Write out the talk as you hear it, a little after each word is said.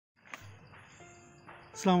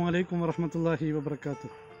Assalamu alaikum wa rahmatullahi wa barakatuh.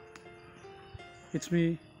 It's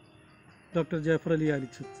me, Dr.Jayafarali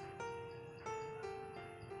Alichethu.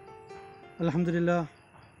 Alhamdulillah,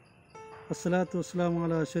 wassalatu wassalamu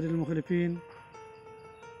ala ashrafil mukhlifin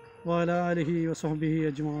wa ala alihi wa sahbihi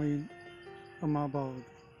ajma'in, amma ba'd.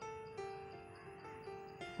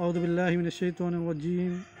 A'udhu billahi minash shaitanir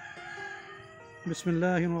rajim.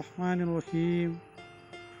 Bismillahir rahmanir rahim.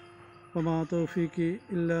 وما توفيقي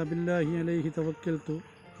إلا بالله عليه توكلت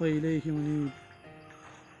وإليه منيب.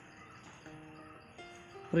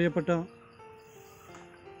 പ്രിയപ്പെട്ട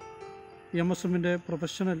MSMന്റെ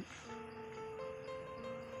professional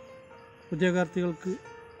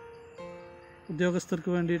ഉദ്യോഗസ്ഥർക്ക്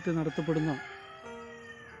വേണ്ടിയിട്ട് നടത്തപ്പെടുന്ന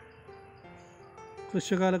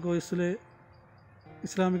ഹ്രസ്വകാല കോഴ്സിലെ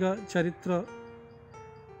ഇസ്ലാമിക ചരിത്ര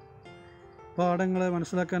പാഠങ്ങളെ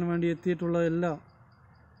മനസ്സിലാക്കാൻ വേണ്ടി എത്തിയിട്ടുള്ള എല്ലാ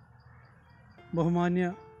ബഹുമാന്യ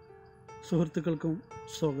സുഹൃത്തുക്കൾക്കും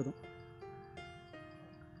സ്വാഗതം.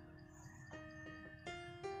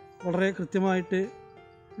 വളരെ കൃത്യമായിട്ട്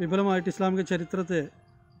വിപുലമായിട്ട് ഇസ്ലാമിക ചരിത്രത്തെ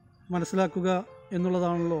മനസ്സിലാക്കുക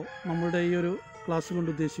എന്നുള്ളതാണല്ലോ നമ്മളുടെ ഈ ഒരു ക്ലാസ്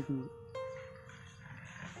കൊണ്ട് ഉദ്ദേശിക്കുന്നത്.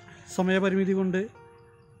 സമയപരിമിതി കൊണ്ട്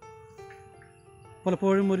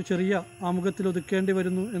പലപ്പോഴും ഒരു ചെറിയ ആമുഖത്തിൽ ഒതുക്കേണ്ടി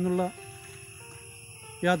വരുന്നു എന്നുള്ള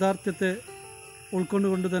യാഥാർത്ഥ്യത്തെ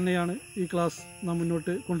ഉൾക്കൊണ്ടുകൊണ്ട് തന്നെയാണ് ഈ ക്ലാസ് നാം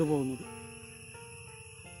മുന്നോട്ട് കൊണ്ടുപോകുന്നത്.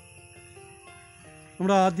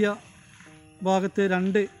 നമ്മുടെ ആദ്യ ഭാഗത്തെ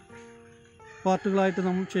 2 പാർട്ടുകളായിട്ട്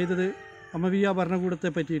നാം ചെയ്തത് അമവിയ ഭരണകൂടത്തെ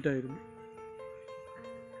പറ്റിയിട്ടായിരുന്നു.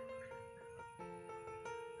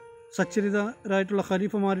 സച്ചരിതരായിട്ടുള്ള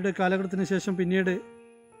ഖലീഫമാരുടെ കാലഘട്ടത്തിന് ശേഷം പിന്നീട്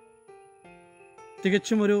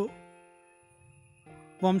തികച്ചും ഒരു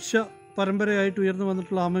വംശ പരമ്പരയായിട്ട് ഉയർന്നു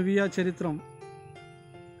വന്നിട്ടുള്ള അമവിയ ചരിത്രം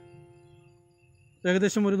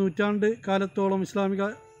ഏകദേശം ഒരു നൂറ്റാണ്ട് കാലത്തോളം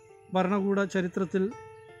ഇസ്ലാമിക ഭരണകൂട ചരിത്രത്തിൽ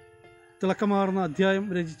തിളക്കമാർന്ന അധ്യായം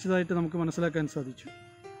രചിച്ചതായിട്ട് നമുക്ക് മനസ്സിലാക്കാൻ സാധിച്ചു.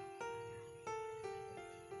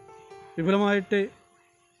 വിപുലമായിട്ട്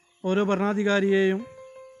ഓരോ ഭരണാധികാരിയെയും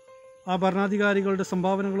ആ ഭരണാധികാരികളുടെ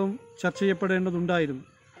സംഭാവനകളും ചർച്ച ചെയ്യപ്പെടേണ്ടതുണ്ടായിരുന്നു.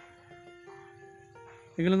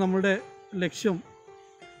 എങ്കിലും നമ്മളുടെ ലക്ഷ്യം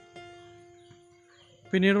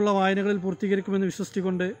പിന്നീടുള്ള വായനകളിൽ പൂർത്തീകരിക്കുമെന്ന്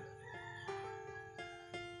വിശ്വസിച്ചുകൊണ്ട്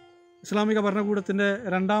ഇസ്ലാമിക ഭരണകൂടത്തിൻ്റെ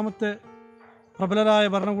രണ്ടാമത്തെ പ്രബലരായ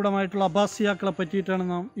ഭരണകൂടമായിട്ടുള്ള അബ്ബാസിയാക്കളെ പറ്റിയിട്ടാണ്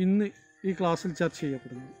നാം ഇന്ന് ഈ ക്ലാസ്സിൽ ചർച്ച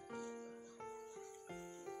ചെയ്യപ്പെടുന്നത്.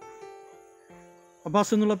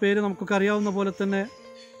 അബ്ബാസ് എന്നുള്ള പേര് നമുക്കൊക്കെ അറിയാവുന്ന പോലെ തന്നെ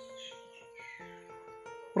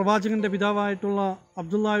പ്രവാചകൻ്റെ പിതാവായിട്ടുള്ള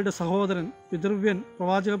അബ്ദുള്ളയുടെ സഹോദരൻ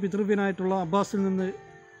പ്രവാചക പിതൃവ്യനായിട്ടുള്ള അബ്ബാസിൽ നിന്ന്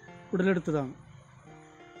ഉടലെടുത്തതാണ്.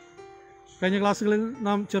 കഴിഞ്ഞ ക്ലാസ്സുകളിൽ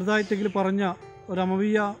നാം ചെറുതായിട്ടെങ്കിലും പറഞ്ഞ ഒരു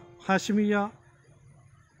അമവിയ ഹാഷിമിയ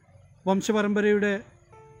വംശപരമ്പരയുടെ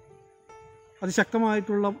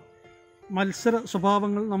അതിശക്തമായിട്ടുള്ള മത്സര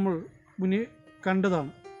സ്വഭാവങ്ങൾ നമ്മൾ മുന്നിൽ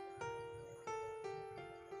കണ്ടതാണ്.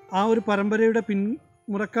 ആ ഒരു പരമ്പരയുടെ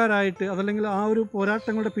പിന്മുറക്കാരായിട്ട് അതല്ലെങ്കിൽ ആ ഒരു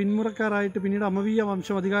പോരാട്ടങ്ങളുടെ പിന്മുറക്കാരായിട്ട് പിന്നീട് അമവിയ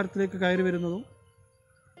വംശം അധികാരത്തിലേക്ക് കയറി വരുന്നതും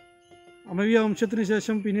അമവിയ വംശത്തിന്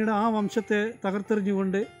ശേഷം പിന്നീട് ആ വംശത്തെ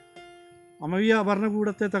തകർത്തെറിഞ്ഞുകൊണ്ട് അമവിയ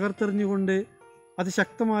ഭരണകൂടത്തെ തകർത്തെറിഞ്ഞുകൊണ്ട്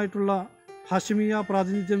അതിശക്തമായിട്ടുള്ള ഹാഷിമിയ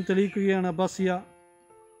പ്രാതിനിധ്യം തെളിയിക്കുകയാണ് അബ്ബാസിയ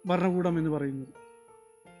ഭരണകൂടം എന്ന് പറയുന്നത്.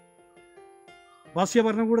 അബ്ബാസിയ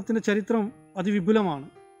ഭരണകൂടത്തിൻ്റെ ചരിത്രം അതിവിപുലമാണ്.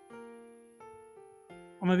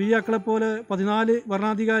 അമവിയാക്കളെപ്പോലെ 14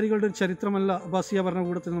 ഭരണാധികാരികളുടെ ഒരു ചരിത്രമല്ല അബ്ബാസിയ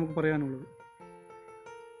ഭരണകൂടത്തിന് നമുക്ക് പറയാനുള്ളത്.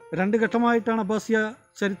 2 ഘട്ടമായിട്ടാണ് അബ്ബാസിയ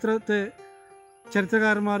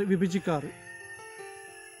ചരിത്രകാരന്മാർ വിഭജിക്കാറ്.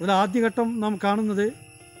 അതിൽ ആദ്യഘട്ടം നാം കാണുന്നത്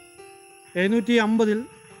 750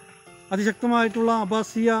 അതിശക്തമായിട്ടുള്ള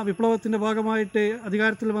അബ്ബാസിയ വിപ്ലവത്തിൻ്റെ ഭാഗമായിട്ട്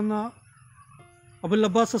അധികാരത്തിൽ വന്ന അബുൽ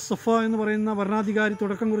അബ്ബാസ് സഫ എന്ന് പറയുന്ന ഭരണാധികാരി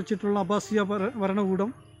തുടക്കം കുറിച്ചിട്ടുള്ള അബ്ബാസിയ ഭരണകൂടം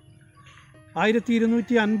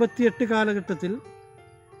 1258 കാലഘട്ടത്തിൽ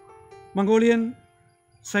മംഗോളിയൻ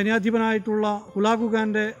സൈന്യാധിപനായിട്ടുള്ള ഹുലാഗു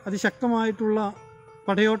ഖാൻ്റെ അതിശക്തമായിട്ടുള്ള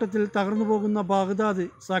പടയോട്ടത്തിൽ തകർന്നു പോകുന്ന ബാഗ്ദാദ്,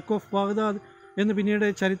 സാക്ക് ഓഫ് ബാഗ്ദാദ് എന്ന് പിന്നീട്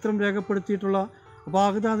ചരിത്രം രേഖപ്പെടുത്തിയിട്ടുള്ള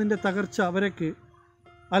ബാഗ്ദാദിൻ്റെ തകർച്ച വരയ്ക്ക്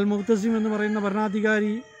അൽ മുഖ്തസിം എന്ന് പറയുന്ന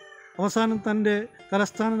ഭരണാധികാരി അവസാനം തൻ്റെ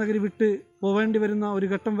തലസ്ഥാന നഗരി വിട്ട് പോവേണ്ടി വരുന്ന ഒരു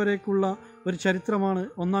ഘട്ടം വരേക്കുള്ള ഒരു ചരിത്രമാണ്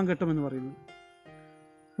 1-ാം ഘട്ടം എന്ന് പറയുന്നത്.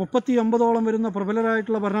 39ഓളം വരുന്ന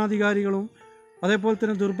പ്രബലരായിട്ടുള്ള ഭരണാധികാരികളും അതേപോലെ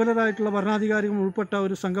തന്നെ ദുർബലരായിട്ടുള്ള ഭരണാധികാരികളും ഉൾപ്പെട്ട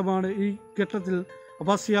ഒരു സംഘമാണ് ഈ ഘട്ടത്തിൽ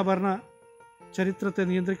അബ്ബാസിയ ഭരണ ചരിത്രത്തെ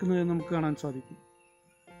നിയന്ത്രിക്കുന്നതെന്ന് നമുക്ക് കാണാൻ സാധിക്കും.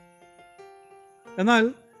 എന്നാൽ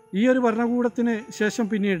ഈ ഒരു ഭരണകൂടത്തിന് ശേഷം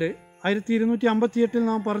പിന്നീട് 1258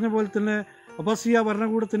 നാം പറഞ്ഞ പോലെ തന്നെ അബ്ബാസിയ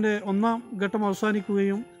ഭരണകൂടത്തിൻ്റെ 1-ാം ഘട്ടം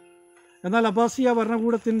അവസാനിക്കുകയും എന്നാൽ അബ്ബാസിയ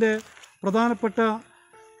ഭരണകൂടത്തിൻ്റെ പ്രധാനപ്പെട്ട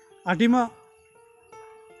അടിമ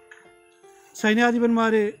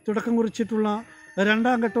സൈന്യാധിപന്മാർ തുടക്കം കുറിച്ചിട്ടുള്ള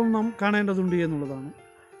 2-ാം ഘട്ടവും നാം കാണേണ്ടതുണ്ട് എന്നുള്ളതാണ്.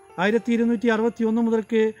 1261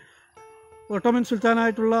 മുതൽക്ക് ഒട്ടോമൻ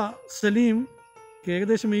സുൽത്താനായിട്ടുള്ള സലീം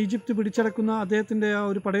ഏകദേശം ഈജിപ്ത് പിടിച്ചടക്കുന്ന അദ്ദേഹത്തിൻ്റെ ആ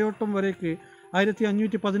ഒരു പടയോട്ടം വരേക്ക്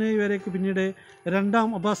 1517 വരേക്ക് പിന്നീട് രണ്ടാം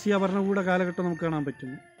അബ്ബാസിയ ഭരണകൂട കാലഘട്ടം നമുക്ക് കാണാൻ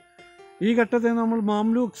പറ്റുന്നു. ഈ ഘട്ടത്തെ നമ്മൾ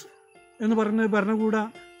മാംലൂക്സ് എന്ന് പറഞ്ഞ ഭരണകൂട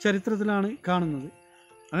ചരിത്രത്തിലാണ് കാണുന്നത്.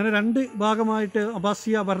 അങ്ങനെ രണ്ട് ഭാഗമായിട്ട്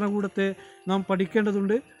അബ്ബാസിയ ഭരണകൂടത്തെ നാം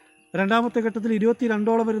പഠിക്കേണ്ടതുണ്ട്. രണ്ടാമത്തെ ഘട്ടത്തിൽ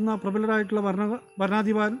 22ഓളം വരുന്ന പ്രബലരായിട്ടുള്ള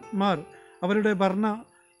ഭരണാധിപന്മാർ അവരുടെ ഭരണ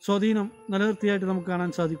സ്വാധീനം നിലനിർത്തിയായിട്ട് നമുക്ക്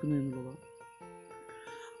കാണാൻ സാധിക്കുന്നു എന്നുള്ളതാണ്.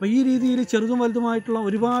 അപ്പോൾ ഈ രീതിയിൽ ചെറുതും വലുതുമായിട്ടുള്ള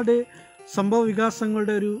ഒരുപാട് സംഭവ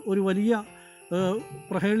വികാസങ്ങളുടെ ഒരു വലിയ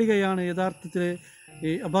പ്രഹേളികയാണ് യഥാർത്ഥത്തിൽ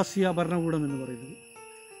ഈ അബ്ബാസിയ ഭരണകൂടം എന്ന് പറയുന്നത്.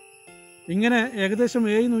 ഇങ്ങനെ ഏകദേശം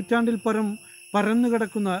 7 നൂറ്റാണ്ടിൽ പരം പരന്നു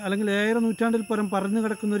കിടക്കുന്ന അല്ലെങ്കിൽ 7 നൂറ്റാണ്ടിൽ പരം പരന്നു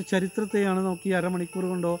കിടക്കുന്ന ഒരു ചരിത്രത്തെയാണ് നമുക്ക് ഈ അരമണിക്കൂർ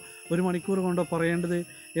കൊണ്ടോ 1 മണിക്കൂർ കൊണ്ടോ പറയേണ്ടത്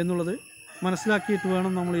എന്നുള്ളത് മനസ്സിലാക്കിയിട്ട്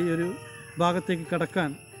വേണം നമ്മൾ ഈ ഒരു ഭാഗത്തേക്ക് കടക്കാൻ,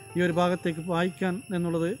 ഈ ഒരു ഭാഗത്തേക്ക് വായിക്കാൻ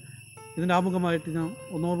എന്നുള്ളത് ഇതിൻ്റെ ആമുഖമായിട്ട് ഞാൻ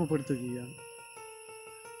ഓർമ്മപ്പെടുത്തുകയാണ്.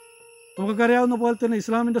 നമുക്കറിയാവുന്ന പോലെ തന്നെ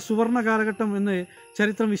ഇസ്ലാമിൻ്റെ സുവർണ കാലഘട്ടം എന്ന്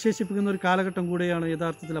ചരിത്രം വിശേഷിപ്പിക്കുന്ന ഒരു കാലഘട്ടം കൂടെയാണ്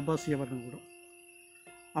യഥാർത്ഥത്തിൽ അബ്ബാസിയ ഭരണകൂടം.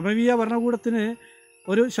 അമവിയ ഭരണകൂടത്തിന്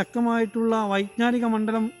ഒരു ശക്തമായിട്ടുള്ള വൈജ്ഞാനിക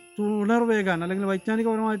മണ്ഡലം ഉണർവേകാൻ അല്ലെങ്കിൽ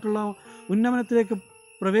വൈജ്ഞാനികപരമായിട്ടുള്ള ഉന്നമനത്തിലേക്ക്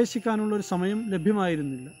പ്രവേശിക്കാനുള്ള ഒരു സമയം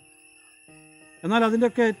ലഭ്യമായിരുന്നില്ല. എന്നാൽ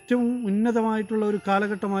അതിൻ്റെയൊക്കെ ഏറ്റവും ഉന്നതമായിട്ടുള്ള ഒരു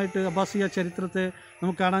കാലഘട്ടമായിട്ട് അബ്ബാസിയ ചരിത്രത്തെ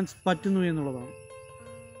നമുക്ക് കാണാൻ പറ്റുന്നു എന്നുള്ളതാണ്.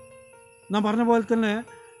 നാം പറഞ്ഞ പോലെ തന്നെ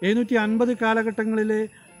 750 കാലഘട്ടങ്ങളിൽ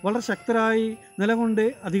വളരെ ശക്തരായി നിലകൊണ്ട്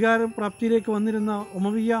അധികാരപ്രാപ്തിയിലേക്ക് വന്നിരുന്ന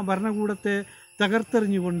ഉമവിയ ഭരണകൂടത്തെ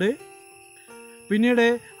തകർത്തെറിഞ്ഞുകൊണ്ട് പിന്നീട്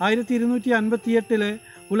 1258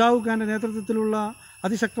 ഹുലാഗു ഖാൻ്റെ നേതൃത്വത്തിലുള്ള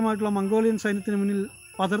അതിശക്തമായിട്ടുള്ള മംഗോളിയൻ സൈന്യത്തിന് മുന്നിൽ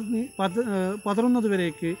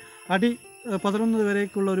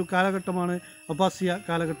പതറുന്നതുവരേക്കുള്ള ഒരു കാലഘട്ടമാണ് അബ്ബാസിയ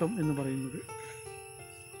കാലഘട്ടം എന്ന് പറയുന്നത്.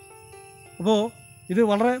 അപ്പോൾ ഇത്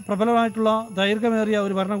വളരെ പ്രബലമായിട്ടുള്ള ദൈർഘ്യമേറിയ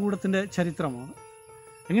ഒരു ഭരണകൂടത്തിൻ്റെ ചരിത്രമാണ്.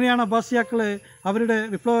 എങ്ങനെയാണ് അബ്ബാസിയാക്കളെ അവരുടെ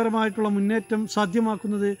വിപ്ലവകരമായിട്ടുള്ള മുന്നേറ്റം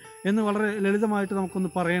സാധ്യമാക്കുന്നത് എന്ന് വളരെ ലളിതമായിട്ട് നമുക്കൊന്ന്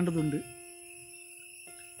പറയേണ്ടതുണ്ട്.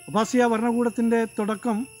 അബ്ബാസിയ ഭരണകൂടത്തിൻ്റെ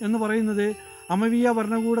തുടക്കം എന്ന് പറയുന്നത് അമവിയ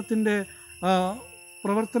ഭരണകൂടത്തിൻ്റെ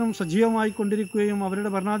പ്രവർത്തനം സജീവമായി കൊണ്ടിരിക്കുകയും അവരുടെ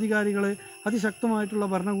ഭരണാധികാരികൾ അതിശക്തമായിട്ടുള്ള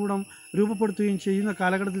ഭരണകൂടം രൂപപ്പെടുത്തുകയും ചെയ്യുന്ന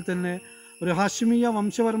കാലഘട്ടത്തിൽ തന്നെ ഒരു ഹാഷിമിയ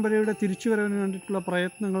വംശപരമ്പരയുടെ തിരിച്ചുവരവിന് വേണ്ടിയിട്ടുള്ള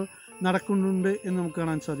പ്രയത്നങ്ങൾ നടക്കുന്നുണ്ട് എന്ന് നമുക്ക്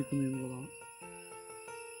കാണാൻ സാധിക്കുന്നു എന്നുള്ളതാണ്.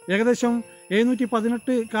 ഏകദേശം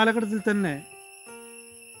 718 കാലഘട്ടത്തിൽ തന്നെ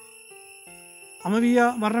അമവിയ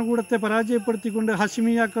ഭരണകൂടത്തെ പരാജയപ്പെടുത്തിക്കൊണ്ട്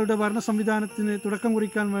ഹാഷിമിയാക്കളുടെ ഭരണ സംവിധാനത്തിന് തുടക്കം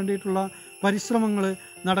കുറിക്കാൻ വേണ്ടിയിട്ടുള്ള പരിശ്രമങ്ങൾ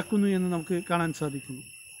നടക്കുന്നു എന്ന് നമുക്ക് കാണാൻ സാധിക്കുന്നു.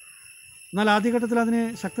 എന്നാൽ ആദ്യഘട്ടത്തിൽ അതിന്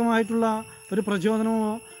ശക്തമായിട്ടുള്ള ഒരു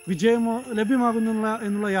പ്രചോദനമോ വിജയമോ ലഭ്യമാകുന്നില്ല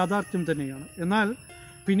എന്നുള്ള യാഥാർത്ഥ്യം തന്നെയാണ്. എന്നാൽ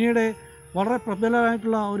പിന്നീട് വളരെ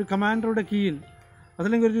പ്രബലമായിട്ടുള്ള ഒരു കമാൻഡറുടെ കീഴിൽ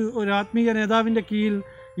അതല്ലെങ്കിൽ ഒരു ആത്മീയ നേതാവിൻ്റെ കീഴിൽ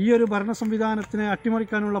ഈ ഒരു ഭരണ സംവിധാനത്തിനെ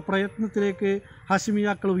അട്ടിമറിക്കാനുള്ള പ്രയത്നത്തിലേക്ക്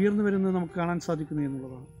ഹാഷിമിയാക്കൾ ഉയർന്നു വരുന്നത് നമുക്ക് കാണാൻ സാധിക്കുന്നു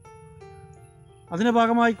എന്നുള്ളതാണ്. അതിൻ്റെ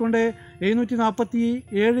ഭാഗമായിക്കൊണ്ട്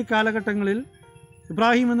 747 കാലഘട്ടങ്ങളിൽ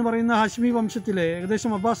ഇബ്രാഹിം എന്ന് പറയുന്ന ഹാഷിമി വംശത്തിലെ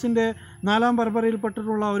ഏകദേശം അബ്ബാസിൻ്റെ 4ാം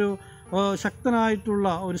പരമ്പരയിൽപ്പെട്ടിട്ടുള്ള ഒരു ശക്തനായിട്ടുള്ള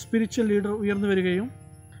ഒരു സ്പിരിച്വൽ ലീഡർ ഉയർന്നു വരികയും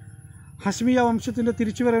ഹാഷിമിയ വംശത്തിൻ്റെ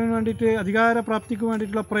തിരിച്ചുവരവിന് വേണ്ടിയിട്ട് അധികാരപ്രാപ്തിക്ക്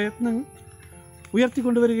വേണ്ടിയിട്ടുള്ള പ്രയത്നം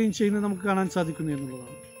ഉയർത്തിക്കൊണ്ടുവരികയും ചെയ്യുന്നത് നമുക്ക് കാണാൻ സാധിക്കുന്നു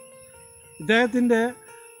എന്നുള്ളതാണ്. ഇദ്ദേഹത്തിൻ്റെ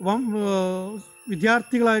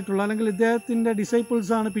വിദ്യാർത്ഥികളായിട്ടുള്ള അല്ലെങ്കിൽ ഇദ്ദേഹത്തിൻ്റെ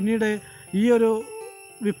ഡിസൈപ്പിൾസാണ് പിന്നീട് ഈ ഒരു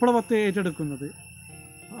വിപ്ലവത്തെ ഏറ്റെടുക്കുന്നത്.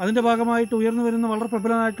 അതിൻ്റെ ഭാഗമായിട്ട് ഉയർന്നു വരുന്ന വളരെ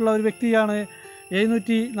പ്രബലമായിട്ടുള്ള ഒരു വ്യക്തിയാണ്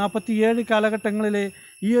 747 കാലഘട്ടങ്ങളിലെ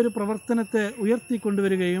ഈ ഒരു പ്രവർത്തനത്തെ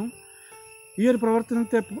ഉയർത്തിക്കൊണ്ടുവരികയും ഈ ഒരു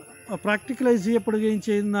പ്രവർത്തനത്തെ പ്രാക്ടിക്കലൈസ് ചെയ്യപ്പെടുകയും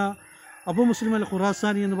ചെയ്യുന്ന അബു മുസ്ലിം അൽ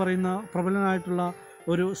ഖുറാസാനി എന്ന് പറയുന്ന പ്രബലനായിട്ടുള്ള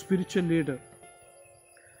ഒരു സ്പിരിച്വൽ ലീഡർ.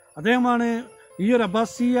 അദ്ദേഹമാണ് ഈ ഒരു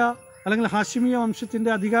അബ്ബാസിയ അല്ലെങ്കിൽ ഹാഷിമിയ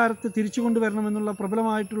വംശത്തിൻ്റെ അധികാരത്തെ തിരിച്ചു കൊണ്ടുവരണമെന്നുള്ള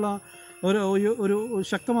പ്രബലമായിട്ടുള്ള ഒരു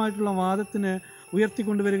ശക്തമായിട്ടുള്ള വാദത്തിനെ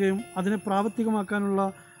ഉയർത്തിക്കൊണ്ടുവരികയും അതിനെ പ്രാവർത്തികമാക്കാനുള്ള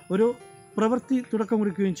ഒരു പ്രവൃത്തി തുടക്കം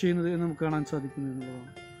കുറിക്കുകയും ചെയ്യുന്നത് എന്ന് നമുക്ക് കാണാൻ സാധിക്കുന്നു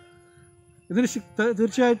എന്നുള്ളതാണ്. ഇതിന്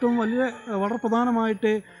തീർച്ചയായിട്ടും വളരെ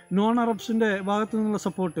പ്രധാനമായിട്ട് നോൺ അറബ്സിൻ്റെ ഭാഗത്തു നിന്നുള്ള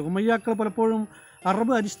സപ്പോർട്ട്. ഉമയ്യാക്കൾ പലപ്പോഴും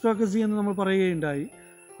അറബ് അരിസ്റ്റോക്രസി എന്ന് നമ്മൾ പറയുകയുണ്ടായി.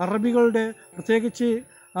 അറബികളുടെ പ്രത്യേകിച്ച്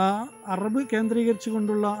അറബ് കേന്ദ്രീകരിച്ചു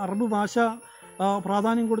കൊണ്ടുള്ള അറബ് ഭാഷ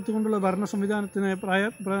പ്രാധാന്യം കൊടുത്തുകൊണ്ടുള്ള ഭരണ സംവിധാനത്തിന്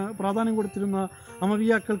പ്രാധാന്യം കൊടുത്തിരുന്ന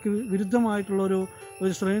അമവിയാക്കൾക്ക് വിരുദ്ധമായിട്ടുള്ള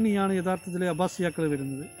ഒരു ശ്രേണിയാണ് യഥാർത്ഥത്തിൽ അബ്ബാസിയാക്കൾ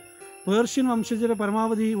വരുന്നത്. പേർഷ്യൻ വംശജരെ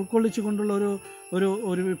പരമാവധി ഉൾക്കൊള്ളിച്ചുകൊണ്ടുള്ള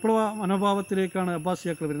ഒരു വിപ്ലവ മനോഭാവത്തിലേക്കാണ്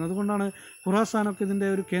അബ്ബാസിയാക്കൾ വരുന്നത്. അതുകൊണ്ടാണ് ഖുറാസാനൊക്കെ ഇതിൻ്റെ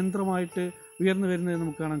ഒരു കേന്ദ്രമായിട്ട് ഉയർന്നു വരുന്നത്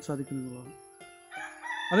നമുക്ക് കാണാൻ സാധിക്കുന്നതാണ്.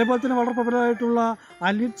 അതേപോലെ തന്നെ വളരെ പ്രബലമായിട്ടുള്ള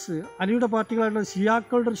അലിയുടെ പാർട്ടികളായിട്ടുള്ള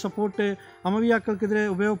ഷിയാക്കളുടെ ഒരു സപ്പോർട്ട് അമവിയാക്കൾക്കെതിരെ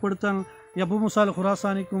ഉപയോഗപ്പെടുത്താൻ അബു മൂസ അൽ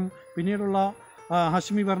ഖുറാസാനിക്കും പിന്നീടുള്ള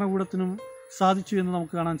ഹാഷിമി ഭരണകൂടത്തിനും സാധിച്ചു എന്ന്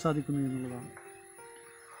നമുക്ക് കാണാൻ സാധിക്കുന്നു എന്നുള്ളതാണ്.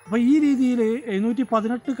 അപ്പോൾ ഈ രീതിയിൽ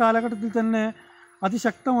 718 കാലഘട്ടത്തിൽ തന്നെ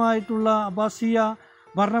അതിശക്തമായിട്ടുള്ള അബ്ബാസിയ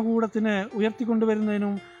ഭരണകൂടത്തിനെ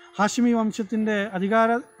ഉയർത്തിക്കൊണ്ടുവരുന്നതിനും ഹാഷിമി വംശത്തിൻ്റെ അധികാര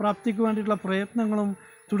പ്രാപ്തിക്ക് വേണ്ടിയിട്ടുള്ള പ്രയത്നങ്ങളും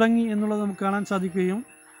തുടങ്ങി എന്നുള്ളത് നമുക്ക് കാണാൻ സാധിക്കുകയും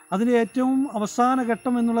അതിൻ്റെ ഏറ്റവും അവസാന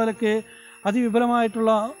ഘട്ടം എന്നുള്ളതിലൊക്കെ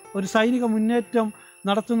അതിവിപുലമായിട്ടുള്ള ഒരു സൈനിക മുന്നേറ്റം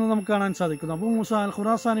നടത്തുന്നത് നമുക്ക് കാണാൻ സാധിക്കുന്നു. അബൂ മൂസ അൽ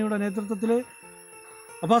ഖുറാസാനിയുടെ നേതൃത്വത്തിൽ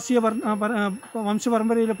അബ്ബാസിയ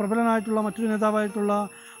വംശപരമ്പരയിലെ പ്രബലനായിട്ടുള്ള മറ്റൊരു നേതാവായിട്ടുള്ള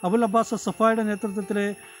അബുൽ അബ്ബാസ് സഫായുടെ നേതൃത്വത്തിൽ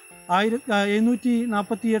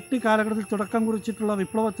 748 കാലഘട്ടത്തിൽ തുടക്കം കുറിച്ചിട്ടുള്ള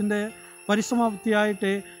വിപ്ലവത്തിൻ്റെ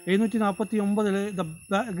പരിസമാപ്തിയായിട്ട് 749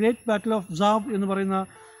 ദ ഗ്രേറ്റ് ബാറ്റിൽ ഓഫ് സാബ് എന്ന് പറയുന്ന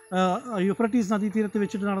യൂഫ്രട്ടീസ് നദീതീരത്ത്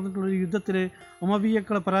വെച്ചിട്ട് നടന്നിട്ടുള്ളൊരു യുദ്ധത്തിൽ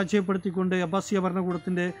ഉമവിയക്കളെ പരാജയപ്പെടുത്തിക്കൊണ്ട് അബ്ബാസിയ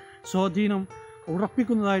ഭരണകൂടത്തിൻ്റെ സ്വാധീനം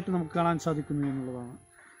ഉറപ്പിക്കുന്നതായിട്ട് നമുക്ക് കാണാൻ സാധിക്കുന്നു എന്നുള്ളതാണ്.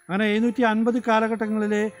 അങ്ങനെ 750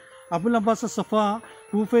 കാലഘട്ടങ്ങളിലെ അബുൽ അബ്ബാസ് സഫ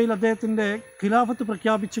കൂഫയിൽ അദ്ദേഹത്തിൻ്റെ ഖിലാഫത്ത്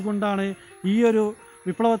പ്രഖ്യാപിച്ചുകൊണ്ടാണ് ഈ ഒരു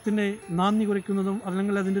വിപ്ലവത്തിന് നാന്ദി കുറിക്കുന്നതും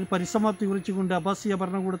അല്ലെങ്കിൽ അതിൻ്റെ ഒരു പരിസമാപ്തി കുറിച്ചുകൊണ്ട് അബ്ബാസിയ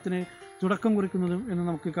ഭരണകൂടത്തിന് തുടക്കം കുറിക്കുന്നതും എന്ന്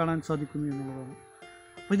നമുക്ക് കാണാൻ സാധിക്കുന്നു എന്നുള്ളതാണ്.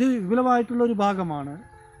 അപ്പോൾ ഇത് വിപുലമായിട്ടുള്ളൊരു ഭാഗമാണ്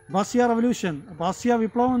അബ്ബാസിയ റവല്യൂഷൻ. അബ്ബാസിയ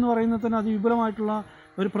വിപ്ലവം എന്ന് പറയുന്നത് തന്നെ അതിവിപുലമായിട്ടുള്ള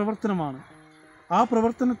ഒരു പ്രവർത്തനമാണ്. ആ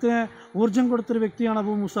പ്രവർത്തനത്തിന് ഊർജം കൊടുത്തൊരു വ്യക്തിയാണ്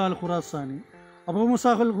അബൂ മൂസ അൽ ഖുറാസാനി. അബൂ മൂസ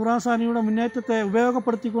അൽ ഖുറാസാനിയുടെ മുന്നേറ്റത്തെ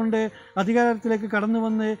ഉപയോഗപ്പെടുത്തിക്കൊണ്ട് അധികാരത്തിലേക്ക് കടന്നു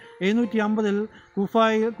വന്ന് 750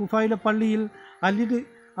 കുഫായിലെ പള്ളിയിൽ അലിഡ്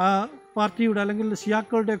പാർട്ടിയുടെ അല്ലെങ്കിൽ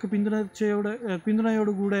ഷിയാക്കളുടെയൊക്കെ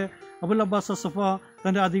പിന്തുണയോടുകൂടെ അബുൽ അബ്ബാസ് സഫ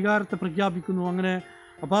തൻ്റെ അധികാരത്തെ പ്രഖ്യാപിക്കുന്നു. അങ്ങനെ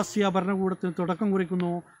അബ്ബാസിയ ഭരണകൂടത്തിന് തുടക്കം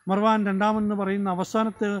കുറിക്കുന്നു. മർവാൻ രണ്ടാമെന്ന് പറയുന്ന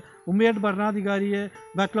അവസാനത്തെ ഉമ്മയ്യഡ് ഭരണാധികാരിയെ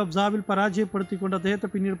ബാറ്റിൽ ഓഫ് സാബിൽ പരാജയപ്പെടുത്തിക്കൊണ്ട് അദ്ദേഹത്തെ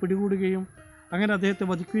പിന്നീട് പിടികൂടുകയും അങ്ങനെ അദ്ദേഹത്തെ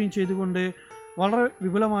വധിക്കുകയും ചെയ്തുകൊണ്ട് വളരെ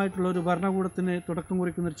വിപുലമായിട്ടുള്ള ഒരു ഭരണകൂടത്തിന് തുടക്കം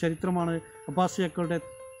കുറിക്കുന്ന ഒരു ചരിത്രമാണ് അബ്ബാസിയക്കളുടെ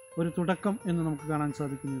ഒരു തുടക്കം എന്ന് നമുക്ക് കാണാൻ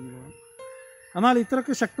സാധിക്കുന്നു എന്നുള്ളതാണ്. എന്നാൽ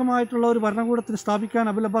ഇത്രയ്ക്ക് ശക്തമായിട്ടുള്ള ഒരു ഭരണകൂടത്തിന് സ്ഥാപിക്കാൻ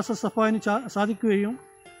അബുൽ അബ്ബാസ് സഫായിന് സാധിക്കുകയും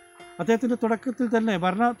അദ്ദേഹത്തിൻ്റെ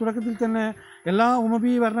തുടക്കത്തിൽ തന്നെ എല്ലാ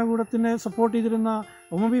ഉമബി ഭരണകൂടത്തിനെ സപ്പോർട്ട് ചെയ്തിരുന്ന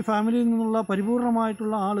ഉമബി ഫാമിലിയിൽ നിന്നുള്ള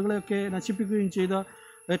പരിപൂർണമായിട്ടുള്ള ആളുകളെയൊക്കെ നശിപ്പിക്കുകയും ചെയ്ത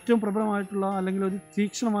ഏറ്റവും പ്രബലമായിട്ടുള്ള അല്ലെങ്കിൽ ഒരു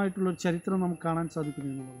തീക്ഷ്ണമായിട്ടുള്ള ഒരു ചരിത്രം നമുക്ക് കാണാൻ സാധിക്കുന്നു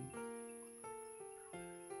എന്നുള്ളതാണ്.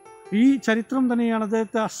 ഈ ചരിത്രം തന്നെയാണ്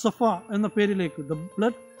അദ്ദേഹത്തെ അസഫ എന്ന പേരിലേക്ക് ദ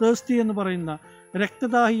ബ്ലഡ് തേഴ്സ്റ്റി എന്ന് പറയുന്ന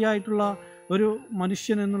രക്തദാഹിയായിട്ടുള്ള ഒരു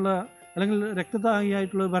മനുഷ്യൻ എന്നുള്ള അല്ലെങ്കിൽ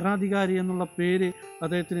രക്തദാഹിയായിട്ടുള്ള ഭരണാധികാരി എന്നുള്ള പേര്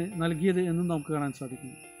അദ്ദേഹത്തിന് നൽകിയത് എന്നും നമുക്ക് കാണാൻ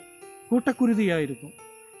സാധിക്കുന്നു. കൂട്ടക്കുരുതിയായിരുന്നു.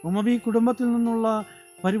 ഉമവി കുടുംബത്തിൽ നിന്നുള്ള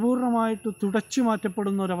പരിപൂർണമായിട്ട് തുടച്ചു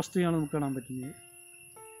മാറ്റപ്പെടുന്ന ഒരവസ്ഥയാണ് നമുക്ക് കാണാൻ പറ്റുന്നത്.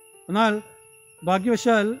 എന്നാൽ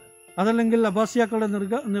ഭാഗ്യവശാൽ അതല്ലെങ്കിൽ അബ്ബാസിയാക്കളുടെ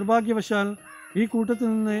നിർഭാഗ്യവശാൽ ഈ കൂട്ടത്തിൽ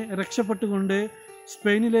നിന്ന് രക്ഷപ്പെട്ടുകൊണ്ട്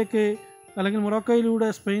സ്പെയിനിലേക്ക് അല്ലെങ്കിൽ മൊറോക്കോയിലൂടെ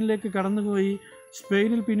സ്പെയിനിലേക്ക് കടന്നുപോയി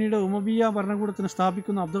സ്പെയിനിൽ പിന്നീട് ഉമവിയ ഭരണകൂടത്തിന്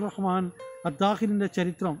സ്ഥാപിക്കുന്ന അബ്ദുറഹ്മാൻ അദ്ദാഹിലിൻ്റെ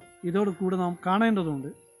ചരിത്രം ഇതോടുകൂടെ നാം കാണേണ്ടതുണ്ട്.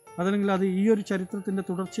 അതല്ലെങ്കിൽ അത് ഈ ഒരു ചരിത്രത്തിൻ്റെ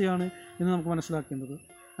തുടർച്ചയാണ് എന്ന് നമുക്ക് മനസ്സിലാക്കേണ്ടത്.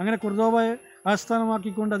 അങ്ങനെ കൊർദോബയെ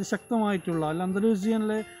ആസ്ഥാനമാക്കിക്കൊണ്ട് അതിശക്തമായിട്ടുള്ള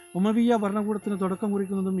അന്തലൂസിയനിലെ ഉമവിയ ഭരണകൂടത്തിന് തുടക്കം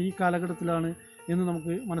കുറിക്കുന്നതും ഈ കാലഘട്ടത്തിലാണ് എന്ന്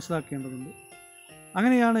നമുക്ക് മനസ്സിലാക്കേണ്ടതുണ്ട്.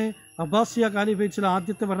 അങ്ങനെയാണ് അബ്ബാസിയ കാലിഫേറ്റിലെ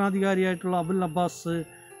ആദ്യത്തെ ഭരണാധികാരിയായിട്ടുള്ള അബുൽ അബ്ബാസ്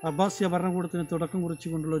അബ്ബാസിയ ഭരണകൂടത്തിന് തുടക്കം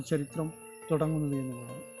കുറിച്ചുകൊണ്ടുള്ള ഒരു ചരിത്രം തുടങ്ങുന്നത്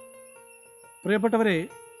എന്നുള്ളതാണ്. പ്രിയപ്പെട്ടവരെ,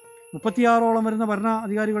 36ഓളം വരുന്ന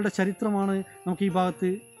ഭരണാധികാരികളുടെ ചരിത്രമാണ് നമുക്ക് ഈ ഭാഗത്ത്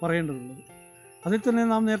പറയേണ്ടതുള്ളത്. അതിൽ തന്നെ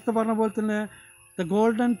നാം നേരത്തെ പറഞ്ഞ പോലെ തന്നെ the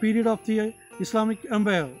golden period of the Islamic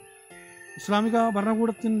Empire, ഇസ്ലാമിക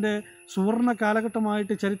ഭരണകൂടത്തിൻ്റെ സുവർണ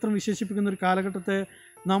കാലഘട്ടമായിട്ട് ചരിത്രം വിശേഷിപ്പിക്കുന്ന ഒരു കാലഘട്ടത്തെ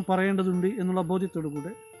നാം പറയേണ്ടതുണ്ട് എന്നുള്ള ബോധ്യത്തോടു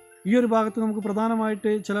കൂടെ ഈ ഒരു ഭാഗത്ത് നമുക്ക്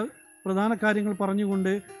പ്രധാനമായിട്ട് ചില പ്രധാന കാര്യങ്ങൾ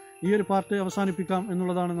പറഞ്ഞുകൊണ്ട് ഈ ഒരു പാർട്ട് അവസാനിപ്പിക്കാം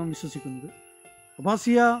എന്നുള്ളതാണ് നാം വിശ്വസിക്കുന്നത്.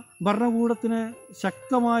 അബ്ബാസിയ ഭരണകൂടത്തിന്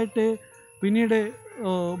ശക്തമായിട്ട് പിന്നീട്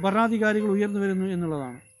ഭരണാധികാരികൾ ഉയർന്നു വരുന്നു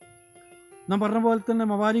എന്നുള്ളതാണ്. നാം പറഞ്ഞ പോലെ തന്നെ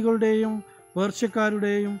മവാലികളുടെയും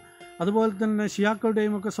പേർഷ്യക്കാരുടെയും അതുപോലെ തന്നെ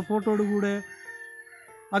ഷിയാക്കളുടെയും ഒക്കെ സപ്പോർട്ടോടുകൂടെ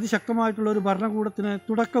അതിശക്തമായിട്ടുള്ള ഒരു ഭരണകൂടത്തിന്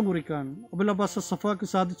തുടക്കം കുറിക്കാൻ അബുൽ അബ്ബാസ് സഫാക്ക്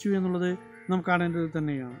സാധിച്ചു എന്നുള്ളത് നാം കാണേണ്ടത്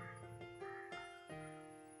തന്നെയാണ്.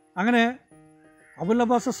 അങ്ങനെ അബുൽ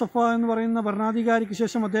അബ്ബാസ് സഫ എന്ന് പറയുന്ന ഭരണാധികാരിക്ക്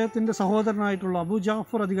ശേഷം അദ്ദേഹത്തിൻ്റെ സഹോദരനായിട്ടുള്ള അബൂ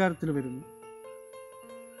ജാഫർ അധികാരത്തിൽ വരുന്നു.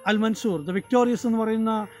 അൽ മൻസൂർ ദ വിക്ടോറിയസ് എന്ന്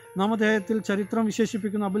പറയുന്ന നാമധേയത്തിൽ ചരിത്രം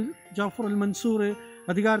വിശേഷിപ്പിക്കുന്ന അബുൽ ജാഫർ അൽ മൻസൂർ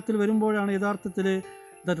അധികാരത്തിൽ വരുമ്പോഴാണ് യഥാർത്ഥത്തിൽ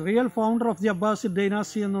the real founder of the Abbasid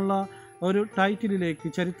dynasty എന്നുള്ള ഒരു ടൈറ്റിലിലേക്ക്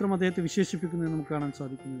ചരിത്രം അദ്ദേഹത്തെ വിശേഷിപ്പിക്കുന്നത് നമുക്ക് കാണാൻ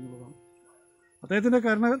സാധിക്കുന്നു എന്നുള്ളതാണ്. അദ്ദേഹത്തിൻ്റെ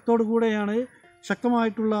കാരണത്തോടു കൂടെയാണ്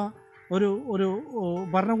ശക്തമായിട്ടുള്ള ഒരു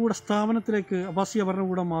ഭരണകൂട സ്ഥാപനത്തിലേക്ക് അബ്ബാസിയ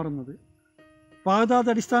ഭരണകൂടം മാറുന്നത്.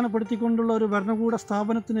 ബാഗ്ദാദ് അടിസ്ഥാനപ്പെടുത്തിക്കൊണ്ടുള്ള ഒരു ഭരണകൂട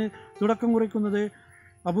സ്ഥാപനത്തിന് തുടക്കം കുറിക്കുന്നത്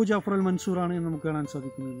അബൂ ജാഫർ അൽ മൻസൂറാണ് എന്ന് നമുക്ക് കാണാൻ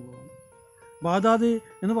സാധിക്കുന്നു എന്നുള്ളതാണ്. ബാഗ്ദാദ്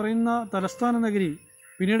എന്ന് പറയുന്ന തലസ്ഥാന നഗരി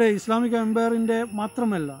പിന്നീട് ഇസ്ലാമിക എംപയറിൻ്റെ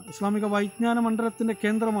മാത്രമല്ല ഇസ്ലാമിക വൈജ്ഞാന മണ്ഡലത്തിൻ്റെ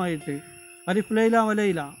കേന്ദ്രമായിട്ട് അലിഫ് ലൈല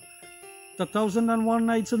വലൈല 1001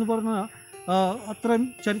 നൈറ്റ്സ് എന്ന് പറഞ്ഞ അത്തരം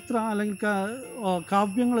ചരിത്ര അല്ലെങ്കിൽ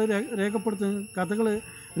കാവ്യങ്ങൾ രേഖപ്പെടുത്തുന്ന കഥകൾ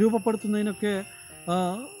രൂപപ്പെടുത്തുന്നതിനൊക്കെ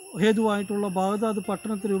ഹേതുവായിട്ടുള്ള ബാഗ്ദാദ്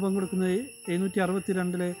പട്ടണത്തിൽ രൂപം കൊടുക്കുന്നത്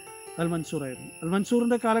 762 അൽ-മൻസൂറായിരുന്നു.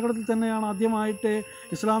 അൽ-മൻസൂറിൻ്റെ കാലഘട്ടത്തിൽ തന്നെയാണ് ആദ്യമായിട്ട്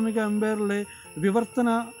ഇസ്ലാമിക എംപയറിലെ വിവർത്തന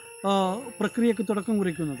പ്രക്രിയയ്ക്ക് തുടക്കം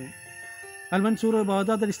കുറിക്കുന്നത്. അൽ-മൻസൂർ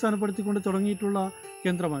ബാഗ്ദാദ് അടിസ്ഥാനപ്പെടുത്തിക്കൊണ്ട് തുടങ്ങിയിട്ടുള്ള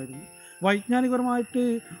കേന്ദ്രമായിരുന്നു. വൈജ്ഞാനികപരമായിട്ട്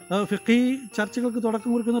ഫിഖി ചർച്ചകൾക്ക് തുടക്കം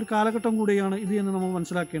കുറിക്കുന്ന ഒരു കാലഘട്ടം കൂടിയാണ് ഇത് എന്ന് നമ്മൾ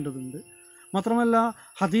മനസ്സിലാക്കേണ്ടതുണ്ട്. മാത്രമല്ല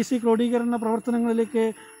ഹദീസി ക്രോഡീകരണ പ്രവർത്തനങ്ങളിലേക്ക്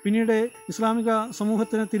പിന്നീട് ഇസ്ലാമിക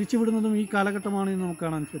സമൂഹത്തിനെ തിരിച്ചുവിടുന്നതും ഈ കാലഘട്ടമാണ് എന്ന് നമുക്ക്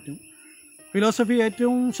കാണാൻ പറ്റും. ഫിലോസഫി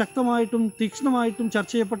ഏറ്റവും ശക്തമായിട്ടും തീക്ഷ്ണമായിട്ടും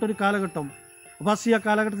ചർച്ച ചെയ്യപ്പെട്ട ഒരു കാലഘട്ടം അബ്ബാസിയ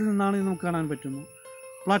കാലഘട്ടത്തിൽ നിന്നാണ് എന്ന് നമുക്ക് കാണാൻ പറ്റുന്നു.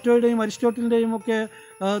 പ്ലാറ്റോയുടെയും അരിസ്റ്റോട്ടലിൻ്റെയും ഒക്കെ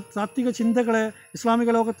താത്വിക ചിന്തകളെ ഇസ്ലാമിക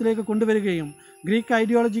ലോകത്തിലേക്ക് കൊണ്ടുവരികയും ഗ്രീക്ക്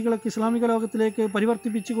ഐഡിയോളജികളൊക്കെ ഇസ്ലാമിക ലോകത്തിലേക്ക്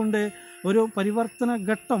പരിവർത്തിപ്പിച്ചുകൊണ്ട് ഒരു പരിവർത്തന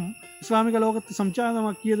ഘട്ടം ഇസ്ലാമിക ലോകത്ത്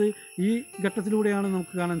സംജാതമാക്കിയത് ഈ ഘട്ടത്തിലൂടെയാണ്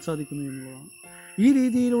നമുക്ക് കാണാൻ സാധിക്കുന്നത് എന്നുള്ളതാണ്. ഈ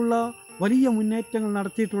രീതിയിലുള്ള വലിയ മുന്നേറ്റങ്ങൾ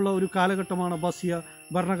നടത്തിയിട്ടുള്ള ഒരു കാലഘട്ടമാണ് അബ്ബാസിയ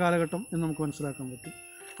ഭരണകാലഘട്ടം എന്ന് നമുക്ക് മനസ്സിലാക്കാൻ പറ്റും.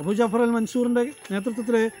 അബൂ ജഅഫർ അൽ മൻസൂറിൻ്റെ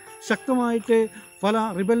നേതൃത്വത്തിൽ ശക്തമായിട്ട് പല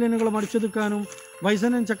റിബല്യനുകളും അടിച്ചൊതുക്കാനും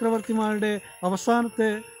ബൈസന്റൈൻ ചക്രവർത്തിമാരുടെ അവസാനത്തെ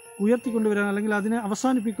ഉയർത്തിക്കൊണ്ടുവരാൻ അല്ലെങ്കിൽ അതിനെ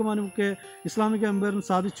അവസാനിപ്പിക്കുവാനും ഒക്കെ ഇസ്ലാമിക എംപയറിന്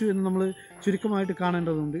സാധിച്ചു എന്ന് നമ്മൾ ചുരുക്കമായിട്ട്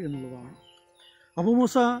കാണേണ്ടതുണ്ട് എന്നുള്ളതാണ്. അബൂ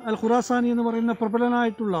മൂസ അൽ ഖുറാസാനി എന്ന് പറയുന്ന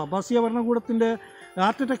പ്രബലനായിട്ടുള്ള അബ്ബാസിയ ഭരണകൂടത്തിൻ്റെ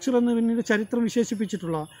ആർക്കിടെക്ചർ എന്ന് പിന്നീട് ചരിത്രം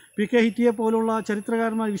വിശേഷിപ്പിച്ചിട്ടുള്ള PK ഹിറ്റിയെ പോലുള്ള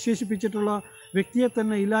ചരിത്രകാരന്മാർ വിശേഷിപ്പിച്ചിട്ടുള്ള വ്യക്തിയെ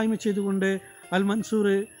തന്നെ ഇല്ലായ്മ ചെയ്തുകൊണ്ട് അൽ മൻസൂർ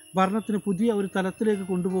ഭരണത്തിന് പുതിയ ഒരു തലത്തിലേക്ക്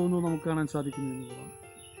കൊണ്ടുപോകുന്നു നമുക്ക് കാണാൻ സാധിക്കുന്നു എന്നുള്ളതാണ്.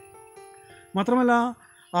 മാത്രമല്ല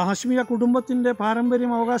ഹഷ്മിയ കുടുംബത്തിൻ്റെ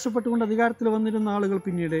പാരമ്പര്യം അവകാശപ്പെട്ടുകൊണ്ട് അധികാരത്തിൽ വന്നിരുന്ന ആളുകൾ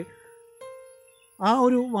പിന്നീട് ആ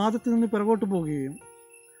ഒരു വാദത്തിൽ നിന്ന് പിറകോട്ട് പോവുകയും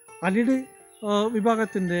അലിയുടെ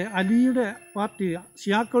വിഭാഗത്തിൻ്റെ അലിയുടെ പാർട്ടി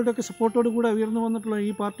ഷിയാക്കളുടെയൊക്കെ സപ്പോർട്ടോട് കൂടെ ഉയർന്നു വന്നിട്ടുള്ള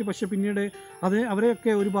ഈ പാർട്ടി പക്ഷേ പിന്നീട്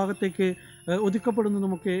അവരെയൊക്കെ ഒരു ഭാഗത്തേക്ക്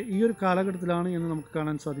ഒതുക്കപ്പെടുന്നതുമൊക്കെ ഈ ഒരു കാലഘട്ടത്തിലാണ് എന്ന് നമുക്ക്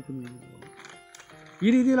കാണാൻ സാധിക്കുന്നു. ഈ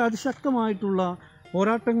രീതിയിൽ അതിശക്തമായിട്ടുള്ള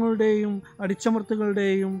പോരാട്ടങ്ങളുടെയും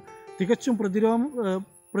അടിച്ചമർത്തലുകളുടെയും തികച്ചും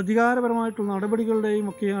പ്രതികാരപരമായിട്ടുള്ള നടപടികളുടെയും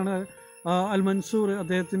ഒക്കെയാണ് അൽ മൻസൂർ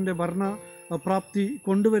അദ്ദേഹത്തിൻ്റെ ഭരണ പ്രാപ്തി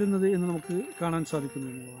കൊണ്ടുവരുന്നത് എന്ന് നമുക്ക് കാണാൻ സാധിക്കുന്നു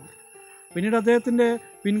എന്നുള്ളതാണ്. പിന്നീട് അദ്ദേഹത്തിൻ്റെ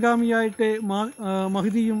പിൻഗാമിയായിട്ട്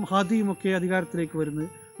മഹ്ദിയും ഹാദിയും ഒക്കെ അധികാരത്തിലേക്ക് വരുന്നത്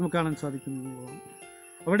നമുക്ക് കാണാൻ സാധിക്കുന്നു എന്നുള്ളതാണ്.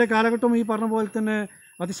 അവരുടെ കാലഘട്ടം ഈ പറഞ്ഞ പോലെ തന്നെ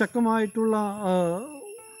അതിശക്തമായിട്ടുള്ള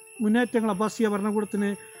മുന്നേറ്റങ്ങൾ അബ്ബാസിയ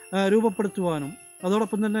ഭരണകൂടത്തിന് രൂപപ്പെടുത്തുവാനും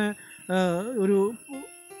അതോടൊപ്പം തന്നെ ഒരു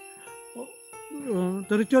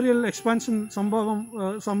ടെറിറ്റോറിയൽ എക്സ്പാൻഷൻ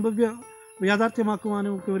സംഭവ്യ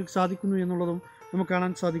യാഥാർത്ഥ്യമാക്കുവാനും ഒക്കെ ഇവർക്ക് സാധിക്കുന്നു എന്നുള്ളതും നമുക്ക്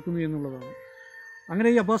കാണാൻ സാധിക്കുന്നു എന്നുള്ളതാണ്. അങ്ങനെ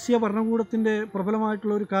ഈ അബ്ബാസിയ ഭരണകൂടത്തിൻ്റെ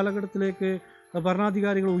പ്രബലമായിട്ടുള്ള ഒരു കാലഘട്ടത്തിലേക്ക്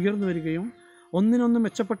ഭരണാധികാരികൾ ഉയർന്നു വരികയും ഒന്നിനൊന്ന്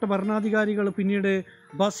മെച്ചപ്പെട്ട ഭരണാധികാരികൾ പിന്നീട്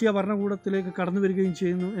അബ്ബാസിയ ഭരണകൂടത്തിലേക്ക് കടന്നു വരികയും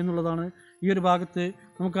ചെയ്യുന്നു എന്നുള്ളതാണ് ഈ ഒരു ഭാഗത്ത്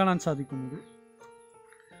നമുക്ക് കാണാൻ സാധിക്കുന്നത്.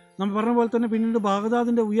 നമ്മൾ പറഞ്ഞ പോലെ തന്നെ പിന്നീട്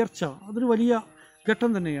ബാഗ്ദാദിൻ്റെ ഉയർച്ച അതൊരു വലിയ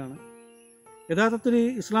ഘട്ടം തന്നെയാണ്. യഥാർത്ഥത്തിൽ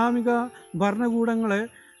ഇസ്ലാമിക ഭരണകൂടങ്ങളെ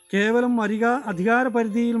കേവലം അധികാര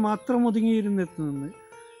പരിധിയിൽ മാത്രം ഒതുങ്ങിയിരുന്നെത്തുന്നത്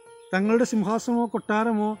തങ്ങളുടെ സിംഹാസനമോ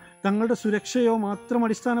കൊട്ടാരമോ തങ്ങളുടെ സുരക്ഷയോ മാത്രം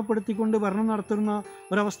അടിസ്ഥാനപ്പെടുത്തിക്കൊണ്ട് ഭരണം നടത്തുന്ന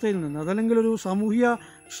ഒരവസ്ഥയിൽ നിന്ന് അതല്ലെങ്കിൽ ഒരു സാമൂഹിക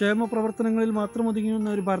ക്ഷേമ പ്രവർത്തനങ്ങളിൽ മാത്രം ഒതുങ്ങിയുന്ന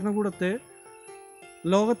ഒരു ഭരണകൂടത്തെ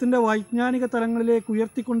ലോകത്തിൻ്റെ വൈജ്ഞാനിക തലങ്ങളിലേക്ക്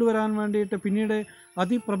ഉയർത്തിക്കൊണ്ടുവരാൻ വേണ്ടിയിട്ട് പിന്നീട്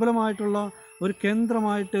അതിപ്രബലമായിട്ടുള്ള ഒരു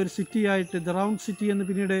കേന്ദ്രമായിട്ട് ഒരു സിറ്റിയായിട്ട് ദ റൗണ്ട് സിറ്റി എന്ന്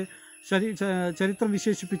പിന്നീട് ചരിത്രം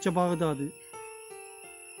വിശേഷിപ്പിച്ച Baghdad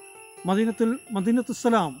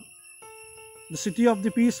മദീനത്തുസ്സലാം the city of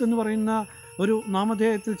the piece എന്ന് പറയുന്ന ഒരു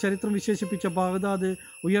നാമധേയത്തിൽ ചരിത്രം വിശേഷിപ്പിച്ച ബാഗ്ദാദ്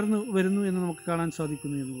ഉയർന്നു വരുന്നു എന്ന് നമുക്ക് കാണാൻ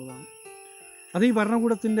സാധിക്കുന്നു എന്നുള്ളതാണ്. അത് ഈ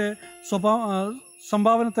ഭരണകൂടത്തിൻ്റെ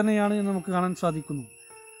സംഭാവന തന്നെയാണ് എന്ന് നമുക്ക് കാണാൻ സാധിക്കുന്നു.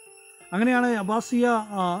 അങ്ങനെയാണ് അബ്ബാസിയ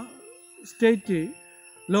സ്റ്റേറ്റ്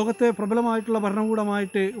ലോകത്തെ പ്രബലമായിട്ടുള്ള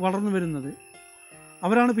ഭരണകൂടമായിട്ട് വളർന്നു വരുന്നത്.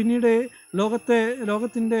 അവരാണ് പിന്നീട്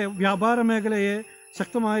ലോകത്തിൻ്റെ വ്യാപാര മേഖലയെ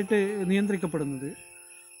ശക്തമായിട്ട് നിയന്ത്രിക്കപ്പെടുന്നത്.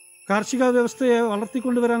 കാർഷിക വ്യവസ്ഥയെ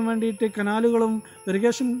വളർത്തിക്കൊണ്ടുവരാൻ വേണ്ടിയിട്ട് കനാലുകളും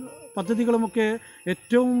ഇറിഗേഷൻ പദ്ധതികളുമൊക്കെ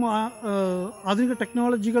ഏറ്റവും ആധുനിക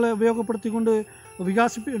ടെക്നോളജികളെ ഉപയോഗപ്പെടുത്തിക്കൊണ്ട്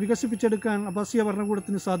വികസിപ്പിച്ചെടുക്കാൻ അബ്ബാസിയ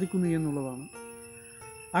ഭരണകൂടത്തിന് സാധിക്കുന്നു എന്നുള്ളതാണ്.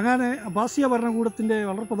 അങ്ങനെ അബ്ബാസിയ ഭരണകൂടത്തിൻ്റെ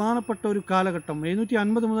വളരെ പ്രധാനപ്പെട്ട ഒരു കാലഘട്ടം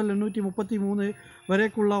 750 മുതൽ 833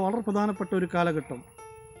 വരേക്കുള്ള വളരെ പ്രധാനപ്പെട്ട ഒരു കാലഘട്ടം.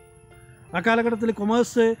 ആ കാലഘട്ടത്തിൽ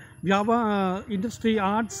കൊമേഴ്സ്, ഇൻഡസ്ട്രി,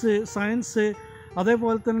 ആർട്സ്, സയൻസ്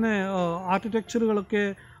അതേപോലെ തന്നെ ആർക്കിടെക്ചറുകളൊക്കെ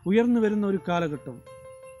ഉയർന്നു വരുന്ന ഒരു കാലഘട്ടം.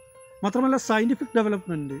 മാത്രമല്ല സയൻറ്റിഫിക്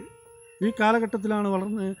ഡെവലപ്മെൻറ്റ് ഈ കാലഘട്ടത്തിലാണ്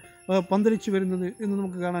പന്തലിച്ചു വരുന്നത് എന്ന്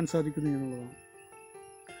നമുക്ക് കാണാൻ സാധിക്കുന്നു എന്നുള്ളതാണ്.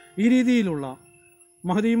 ഈ രീതിയിലുള്ള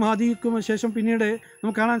ഹാദിക്കും ശേഷം പിന്നീട്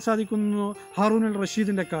നമുക്ക് കാണാൻ സാധിക്കുന്നു ഹാറൂൻ അൽ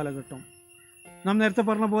റഷീദിൻ്റെ കാലഘട്ടം. നാം നേരത്തെ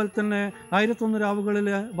പറഞ്ഞ പോലെ തന്നെ 1001 രാവുകളിൽ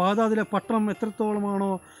ബാഗ്ദാദിലെ പട്ടണം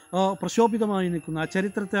എത്രത്തോളമാണോ പ്രക്ഷോഭിതമായി നിൽക്കുന്ന ആ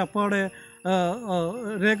ചരിത്രത്തെ അപ്പാടെ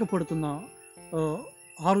രേഖപ്പെടുത്തുന്ന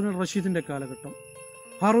ഹാറൂൻ റഷീദിൻ്റെ കാലഘട്ടം.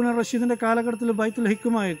 ഹാറൂൻ റഷീദിൻ്റെ കാലഘട്ടത്തിൽ ബൈത്തുൽ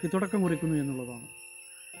ഹിക്മയ്ക്ക് തുടക്കം കുറിക്കുന്നു എന്നുള്ളതാണ്.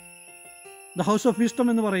 ദ ഹൗസ് ഓഫ് വിസ്ഡം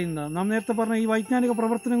എന്ന് പറയുന്ന നാം നേരത്തെ പറഞ്ഞ ഈ വൈജ്ഞാനിക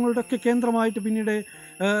പ്രവർത്തനങ്ങളുടെയൊക്കെ കേന്ദ്രമായിട്ട് പിന്നീട്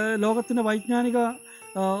ലോകത്തിൻ്റെ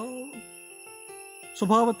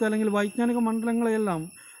സ്വഭാവത്തെ അല്ലെങ്കിൽ വൈജ്ഞാനിക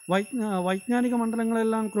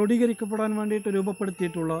മണ്ഡലങ്ങളെല്ലാം ക്രോഡീകരിക്കപ്പെടാൻ വേണ്ടിയിട്ട്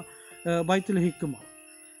രൂപപ്പെടുത്തിയിട്ടുള്ള ബൈത്തുൽ ഹിക്മ.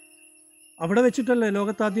 അവിടെ വെച്ചിട്ടല്ലേ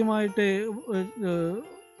ലോകത്താദ്യമായിട്ട്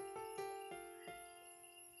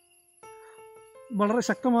വളരെ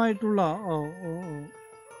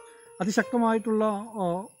അതിശക്തമായിട്ടുള്ള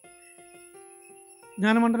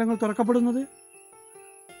ജ്ഞാനമണ്ഡലങ്ങൾ തുറക്കപ്പെടുന്നത്.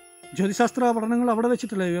 ജ്യോതിശാസ്ത്ര പഠനങ്ങൾ അവിടെ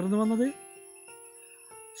വെച്ചിട്ടല്ലേ ഉയർന്നു വന്നത്.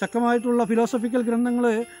 ശക്തമായിട്ടുള്ള ഫിലോസഫിക്കൽ ഗ്രന്ഥങ്ങൾ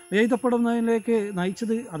എഴുതപ്പെടുന്നതിലേക്ക്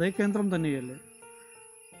നയിച്ചത് അതേ കേന്ദ്രം തന്നെയല്ലേ.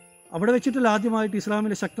 അവിടെ വെച്ചിട്ടല്ല ആദ്യമായിട്ട്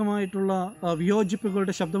ഇസ്ലാമിലെ ശക്തമായിട്ടുള്ള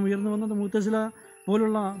വിയോജിപ്പുകളുടെ ശബ്ദം ഉയർന്നു വന്നത്. മുഅ്തസില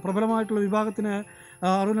പോലുള്ള പ്രബലമായിട്ടുള്ള വിഭാഗത്തിന്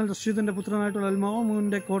ഹാറൂൻ റഷീദിൻ്റെ പുത്രനായിട്ടുള്ള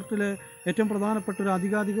അൽ-മഅ്മൂനിൻ്റെ കോർട്ടിലെ ഏറ്റവും പ്രധാനപ്പെട്ട ഒരു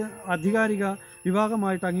അധികാരിക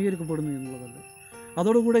വിഭാഗമായിട്ട് അംഗീകരിക്കപ്പെടുന്നു എന്നുള്ളതല്ലേ.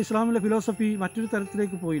 അതോടുകൂടെ ഇസ്ലാമിലെ ഫിലോസഫി മറ്റൊരു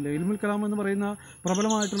തരത്തിലേക്ക് പോയില്ല. ഇൽമുൽ കലാം എന്ന് പറയുന്ന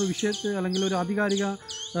പ്രബലമായിട്ടുള്ള വിഷയത്തെ അല്ലെങ്കിൽ ഒരു ആധികാരിക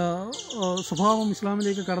സ്വഭാവം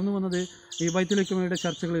ഇസ്ലാമിലേക്ക് കടന്നു വന്നത് ഈ ബൈത്തുൽ ഹിക്മയുടെ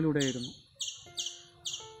ചർച്ചകളിലൂടെയായിരുന്നു.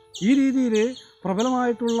 ഈ രീതിയിൽ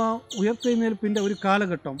പ്രബലമായിട്ടുള്ള ഉയർത്തെഴുന്നേൽപ്പിൻ്റെ ഒരു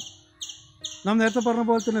കാലഘട്ടം നാം നേരത്തെ പറഞ്ഞ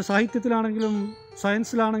പോലെ തന്നെ സാഹിത്യത്തിലാണെങ്കിലും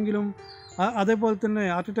സയൻസിലാണെങ്കിലും അതേപോലെ തന്നെ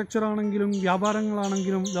ആർക്കിടെക്ചറാണെങ്കിലും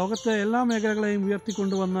വ്യാപാരങ്ങളാണെങ്കിലും ലോകത്തെ എല്ലാ മേഖലകളെയും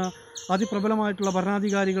ഉയർത്തിക്കൊണ്ടുവന്ന അതിപ്രബലമായിട്ടുള്ള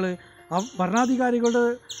ഭരണാധികാരികളുടെ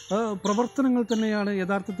പ്രവർത്തനങ്ങൾ തന്നെയാണ്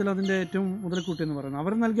യഥാർത്ഥത്തിൽ അതിൻ്റെ ഏറ്റവും മുതൽക്കൂട്ട് എന്ന് പറയുന്നത്.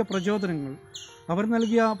 അവർ നൽകിയ പ്രചോദനങ്ങൾ, അവർ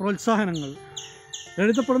നൽകിയ പ്രോത്സാഹനങ്ങൾ,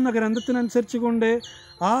 എഴുതപ്പെടുന്ന ഗ്രന്ഥത്തിനനുസരിച്ച് കൊണ്ട്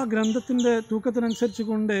ആ ഗ്രന്ഥത്തിൻ്റെ തൂക്കത്തിനനുസരിച്ച്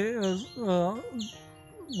കൊണ്ട്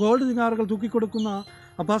ഗോൾഡ് ദിനാറുകൾ തൂക്കിക്കൊടുക്കുന്ന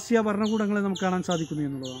അബ്ബാസിയ ഭരണകൂടങ്ങളെ നമുക്ക് കാണാൻ സാധിക്കുന്നു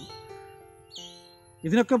എന്നുള്ളതാണ്.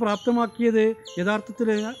 ഇതിനൊക്കെ പ്രാപ്തമാക്കിയത് യഥാർത്ഥത്തിൽ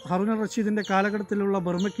ഹാറൂൻ റഷീദിൻ്റെ കാലഘട്ടത്തിലുള്ള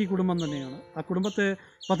ബർമക്കി കുടുംബം തന്നെയാണ്. ആ കുടുംബത്തെ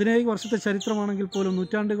 17 വർഷത്തെ ചരിത്രമാണെങ്കിൽ പോലും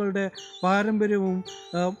നൂറ്റാണ്ടുകളുടെ പാരമ്പര്യവും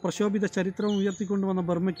പ്രശോഭിത ചരിത്രവും ഉയർത്തിക്കൊണ്ടുവന്ന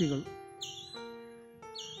ബർമക്കികൾ,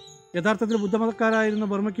 യഥാർത്ഥത്തിൽ ബുദ്ധമതക്കാരായിരുന്ന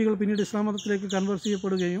ബർമക്കികൾ പിന്നീട് ഇസ്ലാം മതത്തിലേക്ക് കൺവേർട്ട്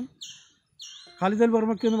ചെയ്യപ്പെടുകയും ഖാലിദ് അൽ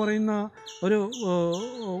ബർമക്കി എന്ന് പറയുന്ന ഒരു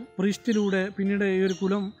പ്രീസ്റ്റിലൂടെ പിന്നീട് ഈ ഒരു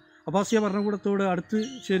കുലം അബ്ബാസിയ ഭരണകൂടത്തോട് അടുത്ത്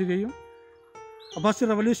ചേരുകയും അബ്ബാസി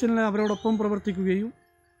റവല്യൂഷനിൽ അവരോടൊപ്പം പ്രവർത്തിക്കുകയും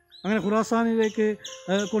അങ്ങനെ ഖുറാസാനിലേക്ക്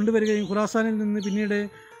കൊണ്ടുവരികയും ഖുറാസാനിൽ നിന്ന് പിന്നീട്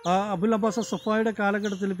അബുൽ അബ്ബാസ് സഫായുടെ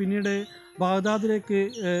കാലഘട്ടത്തിൽ പിന്നീട് ബാഗ്ദാദിലേക്ക്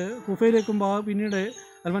കുഫയിലേക്കും പിന്നീട്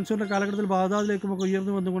അൽ-മൻസൂറിൻ്റെ കാലഘട്ടത്തിൽ ബാഗ്ദാദിലേക്കുമൊക്കെ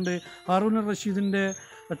ഉയർന്നു വന്നുകൊണ്ട് ഹാറൂൻ റഷീദിൻ്റെ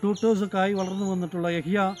ട്യൂട്ടേഴ്സൊക്കെയായി വളർന്നു വന്നിട്ടുള്ള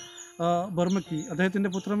യഹിയ ബർമക്കി, അദ്ദേഹത്തിൻ്റെ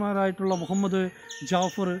പുത്രന്മാരായിട്ടുള്ള മുഹമ്മദ്,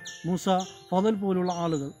 ജാഫർ, മൂസ, ഫദൽ പോലുള്ള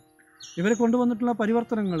ആളുകൾ, ഇവരെ കൊണ്ടുവന്നിട്ടുള്ള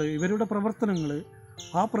പരിവർത്തനങ്ങൾ, ഇവരുടെ പ്രവർത്തനങ്ങൾ,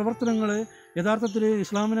 ആ പ്രവർത്തനങ്ങൾ യഥാർത്ഥത്തിൽ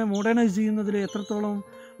ഇസ്ലാമിനെ മോഡേണൈസ് ചെയ്യുന്നതിൽ എത്രത്തോളം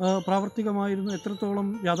പ്രാവർത്തികമായിരുന്നു, എത്രത്തോളം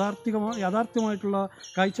യാഥാർത്ഥ്യമായിട്ടുള്ള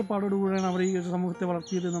കാഴ്ചപ്പാടോടുകൂടിയാണ് അവർ ഈ സമൂഹത്തെ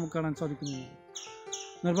വളർത്തിയത് നമുക്ക് കാണാൻ സാധിക്കുന്നത്.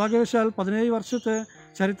 നിർഭാഗ്യവശാൽ 17 വർഷത്തെ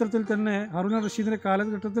ചരിത്രത്തിൽ തന്നെ ഹാറൂൻ റഷീദിൻ്റെ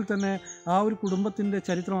കാലഘട്ടത്തിൽ തന്നെ ആ ഒരു കുടുംബത്തിൻ്റെ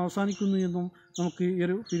ചരിത്രം അവസാനിക്കുന്നു എന്നും നമുക്ക് ഈ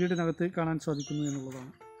ഒരു പീരീഡിനകത്ത് കാണാൻ സാധിക്കുന്നു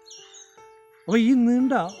എന്നുള്ളതാണ്. അപ്പോൾ ഈ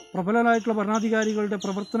നീണ്ട പ്രബലരായിട്ടുള്ള ഭരണാധികാരികളുടെ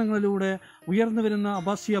പ്രവർത്തനങ്ങളിലൂടെ ഉയർന്നു വരുന്ന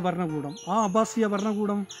അബ്ബാസിയ ഭരണകൂടം, ആ അബ്ബാസിയ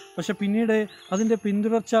ഭരണകൂടം പക്ഷെ പിന്നീട് അതിൻ്റെ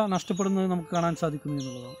പിന്തുടർച്ച നഷ്ടപ്പെടുന്നത് നമുക്ക് കാണാൻ സാധിക്കുന്നു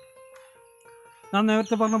എന്നുള്ളതാണ്. ഞാൻ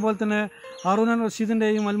നേരത്തെ പറഞ്ഞ പോലെ തന്നെ ഹാറൂൻ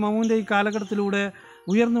റഷീദിൻ്റെയും അൽ-മഅ്മൂൻ്റെയും കാലഘട്ടത്തിലൂടെ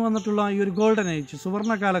ഉയർന്നു വന്നിട്ടുള്ള ഈ ഒരു ഗോൾഡൻ ഏജ്,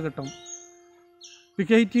 സുവർണ കാലഘട്ടം,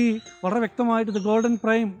 പിക്കൈറ്റി വളരെ വ്യക്തമായിട്ട് ദ ഗോൾഡൻ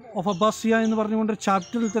പ്രൈം ഓഫ് അബ്ബാസിയ എന്ന് പറഞ്ഞുകൊണ്ട്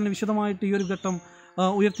ചാപ്റ്ററിൽ തന്നെ വിശദമായിട്ട് ഈ ഒരു ഘട്ടം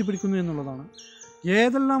ഉയർത്തിപ്പിടിക്കുന്നു എന്നുള്ളതാണ്.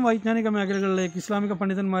 ഏതെല്ലാം വൈജ്ഞാനിക മേഖലകളിലേക്ക് ഇസ്ലാമിക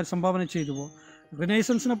പണ്ഡിതന്മാർ സംഭാവന ചെയ്തുവോ,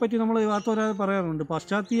 റിനൈസൻസിനെ പറ്റി നമ്മൾ വാർത്തോരാതെ പറയാറുണ്ട്,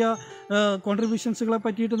 പാശ്ചാത്യ കോൺട്രിബ്യൂഷൻസുകളെ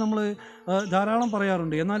പറ്റിയിട്ട് നമ്മൾ ധാരാളം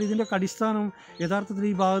പറയാറുണ്ട്. എന്നാൽ ഇതിൻ്റെയൊക്കെ അടിസ്ഥാനം യഥാർത്ഥത്തിൽ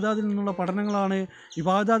ഈ ബാഗ്ദാദിൽ നിന്നുള്ള പഠനങ്ങളാണ്. ഈ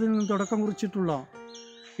ബാഗ്ദാദിൽ നിന്ന് തുടക്കം കുറിച്ചിട്ടുള്ള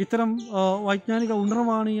ഇത്തരം വൈജ്ഞാനിക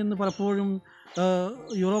ഉണർവാണ് എന്ന് പലപ്പോഴും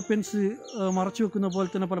യൂറോപ്യൻസ് മറച്ചു വെക്കുന്ന പോലെ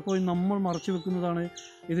തന്നെ പലപ്പോഴും നമ്മൾ മറച്ചു വെക്കുന്നതാണ്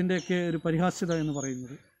ഇതിൻ്റെയൊക്കെ ഒരു പരിഹാസ്യത എന്ന്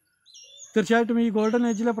പറയുന്നത്. തീർച്ചയായിട്ടും ഈ ഗോൾഡൻ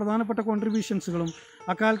ഏജിലെ പ്രധാനപ്പെട്ട കോൺട്രിബ്യൂഷൻസുകളും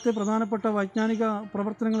അക്കാലത്തെ പ്രധാനപ്പെട്ട വൈജ്ഞാനിക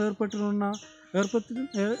പ്രവർത്തനങ്ങൾ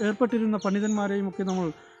ഏർപ്പെട്ടിരുന്ന പണ്ഡിതന്മാരെയും ഒക്കെ നമ്മൾ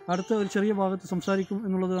അടുത്ത ഒരു ചെറിയ ഭാഗത്ത് സംസാരിക്കും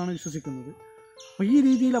എന്നുള്ളതാണ് വിശ്വസിക്കുന്നത്. അപ്പോൾ ഈ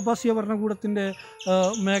രീതിയിൽ അബ്ബാസിയ ഭരണകൂടത്തിൻ്റെ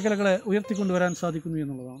മേഖലകളെ ഉയർത്തിക്കൊണ്ടുവരാൻ സാധിക്കുന്നു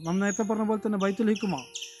എന്നുള്ളതാണ്. നാം നേരത്തെ പറഞ്ഞ പോലെ തന്നെ ബൈത്തുൽ ഹിക്മ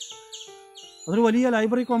അതൊരു വലിയ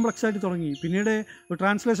ലൈബ്രറി കോംപ്ലക്സ് ആയിട്ട് തുടങ്ങി, പിന്നീട് ഒരു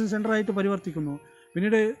ട്രാൻസ്ലേഷൻ സെൻ്ററായിട്ട് പരിവർത്തിക്കുന്നു,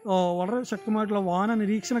 പിന്നീട് വളരെ ശക്തമായിട്ടുള്ള വാന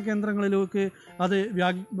നിരീക്ഷണ കേന്ദ്രങ്ങളിലേക്ക് അത്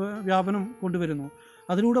വ്യാപനം കൊണ്ടുവരുന്നു.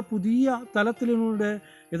 അതിലൂടെ പുതിയ തലത്തിലൂടെ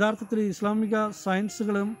യഥാർത്ഥത്തിൽ ഇസ്ലാമിക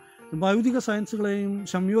സയൻസുകളും ഭൗതിക സയൻസുകളെയും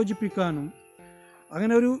സംയോജിപ്പിക്കാനും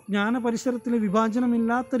അങ്ങനെ ഒരു ജ്ഞാന പരിസരത്തിൽ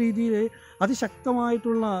വിഭാജനമില്ലാത്ത രീതിയിൽ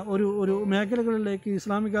അതിശക്തമായിട്ടുള്ള ഒരു മേഖലകളിലേക്ക്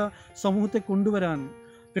ഇസ്ലാമിക സമൂഹത്തെ കൊണ്ടുവരാൻ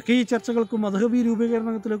ഫിഖ്ഹി ചർച്ചകൾക്കും മദ്ഹബി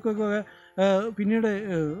രൂപീകരണത്തിലേക്കൊക്കെ പിന്നീട്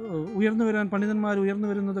ഉയർന്നു വരാൻ പണ്ഡിതന്മാർ ഉയർന്നു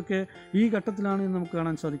വരുന്നതൊക്കെ ഈ ഘട്ടത്തിലാണ് എന്ന് നമുക്ക്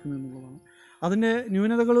കാണാൻ സാധിക്കുന്നത് എന്നുള്ളതാണ്. അതിൻ്റെ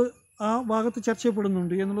ന്യൂനതകൾ ആ ഭാഗത്ത് ചർച്ച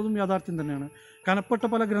ചെയ്യപ്പെടുന്നുണ്ട് എന്നുള്ളതും യാഥാർത്ഥ്യം തന്നെയാണ്. കനപ്പെട്ട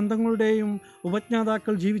പല ഗ്രന്ഥങ്ങളുടെയും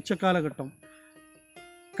ഉപജ്ഞാതാക്കൾ ജീവിച്ച കാലഘട്ടം,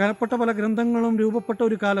 കനപ്പെട്ട പല ഗ്രന്ഥങ്ങളും രൂപപ്പെട്ട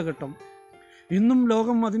ഒരു കാലഘട്ടം, ഇന്നും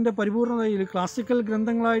ലോകം അതിൻ്റെ പരിപൂർണതയിൽ ക്ലാസിക്കൽ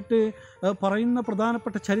ഗ്രന്ഥങ്ങളായിട്ട് പറയുന്ന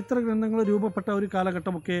പ്രധാനപ്പെട്ട ചരിത്ര ഗ്രന്ഥങ്ങൾ രൂപപ്പെട്ട ഒരു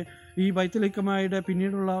കാലഘട്ടമൊക്കെ ഈ ബൈത്തുൽ ഹിക്മയുടെ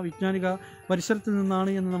പിന്നീടുള്ള വൈജ്ഞാനിക പരിസരത്തിൽ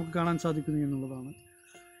നിന്നാണ് എന്ന് നമുക്ക് കാണാൻ സാധിക്കുന്നു എന്നുള്ളതാണ്.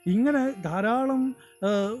 ഇങ്ങനെ ധാരാളം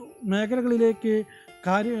മേഖലകളിലേക്ക്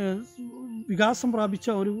വികാസം പ്രാപിച്ച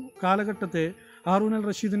ഒരു കാലഘട്ടത്തെ ഹാറൂൻ അൽ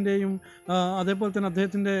റഷീദിൻ്റെയും അതേപോലെ തന്നെ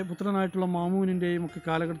അദ്ദേഹത്തിൻ്റെ പുത്രനായിട്ടുള്ള മാമൂനിൻ്റെയും ഒക്കെ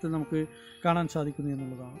കാലഘട്ടത്തിൽ നമുക്ക് കാണാൻ സാധിക്കുന്നു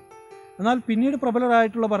എന്നുള്ളതാണ്. എന്നാൽ പിന്നീട്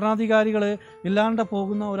പ്രബലരായിട്ടുള്ള ഭരണാധികാരികൾ ഇല്ലാണ്ട്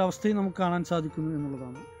പോകുന്ന ഒരവസ്ഥയും നമുക്ക് കാണാൻ സാധിക്കുന്നു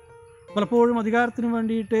എന്നുള്ളതാണ്. പലപ്പോഴും അധികാരത്തിന്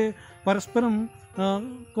വേണ്ടിയിട്ട് പരസ്പരം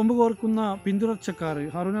കൊമ്പ് കോർക്കുന്ന പിന്തുടർച്ചക്കാർ,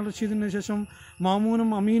 ഹാറൂൻ അൽ റഷീദിന് ശേഷം മാമൂനും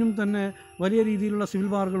അമീനും തന്നെ വലിയ രീതിയിലുള്ള സിവിൽ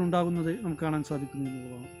വാറുകൾ ഉണ്ടാകുന്നത് നമുക്ക് കാണാൻ സാധിക്കുന്നു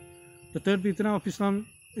എന്നുള്ളതാണ്. The third ഫിത്ന of Islam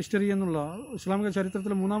history എന്നുള്ള ഇസ്ലാമിക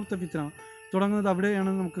ചരിത്രത്തിലെ മൂന്നാമത്തെ ഫിത്ന തുടങ്ങുന്നത്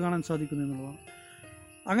അവിടെയാണ് നമുക്ക് കാണാൻ സാധിക്കുന്നത് എന്നുള്ളതാണ്.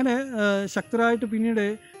 അങ്ങനെ ശക്തരായിട്ട് പിന്നീട്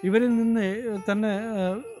ഇവരിൽ നിന്ന് തന്നെ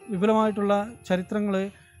വിപുലമായിട്ടുള്ള ചരിത്രങ്ങൾ,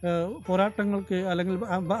 പോരാട്ടങ്ങൾക്ക് അല്ലെങ്കിൽ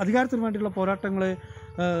അധികാരത്തിന് വേണ്ടിയിട്ടുള്ള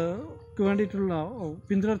പോരാട്ടങ്ങൾക്ക് വേണ്ടിയിട്ടുള്ള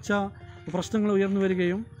പിന്തുടർച്ച പ്രശ്നങ്ങൾ ഉയർന്നു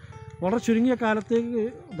വരികയും വളരെ ചുരുങ്ങിയ കാലത്തേക്ക്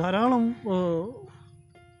ധാരാളം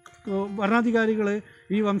ഭരണാധികാരികൾ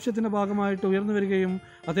ഈ വംശത്തിൻ്റെ ഭാഗമായിട്ട് ഉയർന്നു വരികയും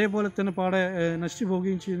അതേപോലെ തന്നെ പാടെ നശിച്ചു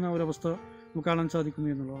പോവുകയും ചെയ്യുന്ന ഒരവസ്ഥ നമുക്ക് കാണാൻ സാധിക്കുന്നു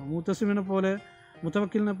എന്നുള്ളതാണ്. മുത്തസിമിനെ പോലെ,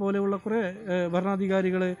 മുത്തവക്കിലിനെ പോലെയുള്ള കുറേ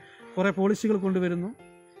ഭരണാധികാരികൾ കുറേ പോളിസികൾ കൊണ്ടുവരുന്നു.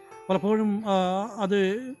 പലപ്പോഴും അത്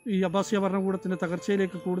ഈ അബ്ബാസിയ ഭരണകൂടത്തിൻ്റെ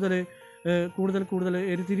തകർച്ചയിലേക്ക് കൂടുതൽ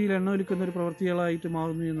എരിതിരിയിൽ എണ്ണയൊലിക്കുന്ന ഒരു പ്രവൃത്തികളായിട്ട്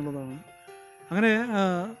മാറുന്നു എന്നുള്ളതാണ്. അങ്ങനെ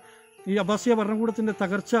ഈ അബ്ബാസിയ ഭരണകൂടത്തിൻ്റെ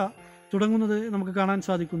തകർച്ച തുടങ്ങുന്നത് നമുക്ക് കാണാൻ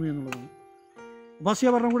സാധിക്കുന്നു എന്നുള്ളതാണ്. അബ്ബാസിയ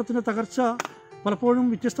ഭരണകൂടത്തിൻ്റെ തകർച്ച പലപ്പോഴും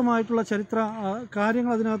വ്യത്യസ്തമായിട്ടുള്ള ചരിത്ര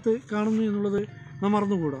കാര്യങ്ങൾ അതിനകത്ത് കാണുന്നു എന്നുള്ളത് നാം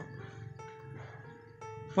മറന്നുകൂടാ.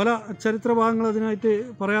 പല ചരിത്ര ഭാഗങ്ങൾ അതിനായിട്ട്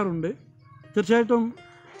പറയാറുണ്ട്. തീർച്ചയായിട്ടും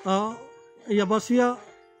ഈ അബ്ബാസിയ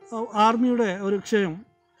ആർമിയുടെ ഒരു ക്ഷയം,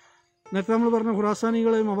 നേരത്തെ നമ്മൾ പറഞ്ഞ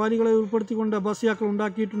ഖുറാസാനികളെ മവാലികളെ ഉൾപ്പെടുത്തിക്കൊണ്ട് അബ്ബാസിയാക്കൾ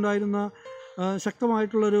ഉണ്ടാക്കിയിട്ടുണ്ടായിരുന്ന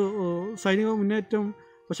ശക്തമായിട്ടുള്ളൊരു സൈനിക മുന്നേറ്റം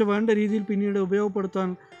പക്ഷെ വേണ്ട രീതിയിൽ പിന്നീട് ഉപയോഗപ്പെടുത്താൻ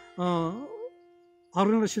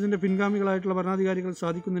ഹാറൂൻ റഷീദിൻ്റെ പിൻഗാമികളായിട്ടുള്ള ഭരണാധികാരികൾ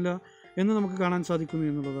സാധിക്കുന്നില്ല എന്ന് നമുക്ക് കാണാൻ സാധിക്കുന്നു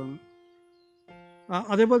എന്നുള്ളതാണ്.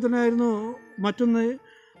 അതേപോലെ തന്നെ ആയിരുന്നു മറ്റൊന്ന്,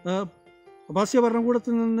 അബ്ബാസിയ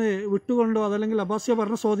ഭരണകൂടത്തിൽ നിന്ന് വിട്ടുകൊണ്ടോ അതല്ലെങ്കിൽ അബ്ബാസിയ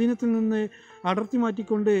ഭരണ സ്വാധീനത്തിൽ നിന്ന് അടർത്തി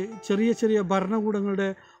മാറ്റിക്കൊണ്ട് ചെറിയ ഭരണകൂടങ്ങളുടെ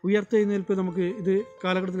ഉയർത്തെഴുന്നേൽപ്പ് നമുക്ക് ഇത്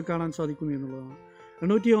കാലഘട്ടത്തിൽ കാണാൻ സാധിക്കുന്നു എന്നുള്ളതാണ്.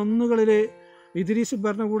 801 ഇദ്രീസ്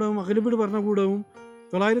ഭരണകൂടവും അഖ്ലിബിഡ് ഭരണകൂടവും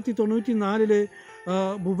 994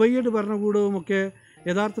 ബുബയ്യഡ് ഭരണകൂടവുമൊക്കെ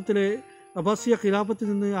യഥാർത്ഥത്തിൽ അബ്ബാസിയ ഖിലാഫത്തിൽ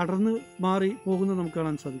നിന്ന് അടർന്ന് മാറി പോകുന്നത് നമുക്ക്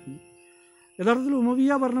കാണാൻ സാധിക്കുന്നു. യഥാർത്ഥത്തിൽ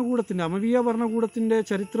അമവിയ ഭരണകൂടത്തിൻ്റെ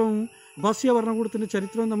ചരിത്രവും അബ്ബാസിയ ഭരണകൂടത്തിൻ്റെ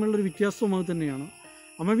ചരിത്രവും തമ്മിലുള്ളൊരു വ്യത്യാസവും അത് തന്നെയാണ്.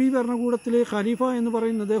 അമവി ഭരണകൂടത്തിൽ ഖലീഫ എന്ന്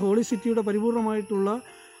പറയുന്നത് ഹോളി സിറ്റിയുടെ പരിപൂർണമായിട്ടുള്ള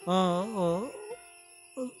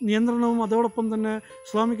നിയന്ത്രണവും അതോടൊപ്പം തന്നെ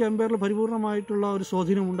ഇസ്ലാമിക് എംപയറിൽ പരിപൂർണമായിട്ടുള്ള ഒരു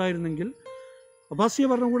സ്വാധീനം ഉണ്ടായിരുന്നെങ്കിൽ അബ്ബാസിയ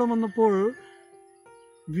ഭരണകൂടം വന്നപ്പോൾ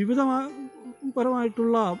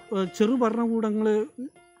വിവിധപരമായിട്ടുള്ള ചെറു ഭരണകൂടങ്ങൾ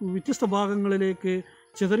വ്യത്യസ്ത ഭാഗങ്ങളിലേക്ക്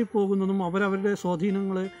ചിതറിപ്പോകുന്നതും അവരവരുടെ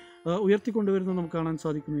സ്വാധീനങ്ങൾ ഉയർത്തിക്കൊണ്ടുവരുന്നതും നമുക്ക് കാണാൻ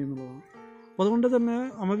സാധിക്കുന്നു എന്നുള്ളതാണ്. അപ്പോൾ അതുകൊണ്ട് തന്നെ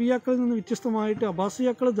അമവിയാക്കളിൽ നിന്ന് വ്യത്യസ്തമായിട്ട്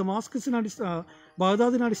അബ്ബാസിയാക്കൾ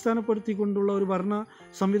ബഗ്ദാദിനെ അടിസ്ഥാനപ്പെടുത്തിക്കൊണ്ടുള്ള ഒരു ഭരണ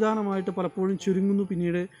സംവിധാനമായിട്ട് പലപ്പോഴും ചുരുങ്ങുന്നു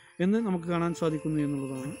പിന്നീട് എന്ന് നമുക്ക് കാണാൻ സാധിക്കുന്നു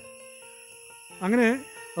എന്നുള്ളതാണ്. അങ്ങനെ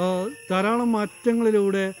ധാരാളം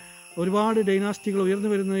മാറ്റങ്ങളിലൂടെ ഒരുപാട് ഡൈനാസ്റ്റികൾ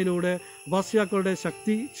ഉയർന്നു വരുന്നതിലൂടെ അബ്ബാസിയാക്കളുടെ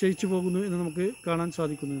ശക്തി ക്ഷയിച്ചു പോകുന്നു എന്ന് നമുക്ക് കാണാൻ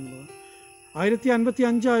സാധിക്കുന്നു എന്നുള്ളതാണ്.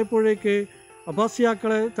 1055 ആയപ്പോഴേക്ക്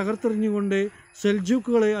അബ്ബാസിയാക്കളെ തകർത്തെറിഞ്ഞുകൊണ്ട്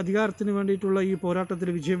സെൽജൂക്കുകളെ അധികാരത്തിന് വേണ്ടിയിട്ടുള്ള ഈ പോരാട്ടത്തിൽ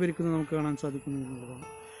വിജയം വരിക്കുന്നത് നമുക്ക് കാണാൻ സാധിക്കുന്നു എന്നുള്ളതാണ്.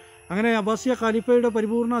 അങ്ങനെ അബ്ബാസിയ ഖലീഫയുടെ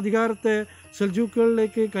പരിപൂർണ അധികാരത്തെ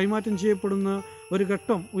സെൽജൂക്കുകളിലേക്ക് കൈമാറ്റം ചെയ്യപ്പെടുന്ന ഒരു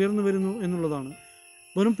ഘട്ടം ഉയർന്നു വരുന്നു എന്നുള്ളതാണ്.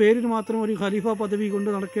 വെറും പേരിന് മാത്രം ഒരു ഖലീഫ പദവി കൊണ്ട്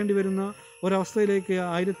നടക്കേണ്ടി വരുന്ന ഒരവസ്ഥയിലേക്ക്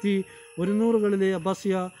 1100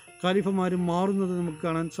 അബ്ബാസിയ ഖലീഫമാരും മാറുന്നത് നമുക്ക്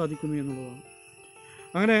കാണാൻ സാധിക്കുന്നു എന്നുള്ളതാണ്.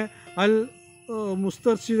 അങ്ങനെ അൽ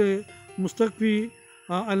മുസ്തഖ്ഫി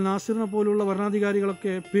അൽ നാസിറിനെ പോലുള്ള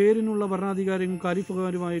ഭരണാധികാരികളൊക്കെ പേരിനുള്ള ഭരണാധികാരിയും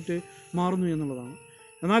ഖലീഫമാരുമായിട്ട് മാറുന്നു എന്നുള്ളതാണ്.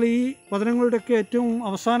 എന്നാൽ ഈ പതനങ്ങളുടെയൊക്കെ ഏറ്റവും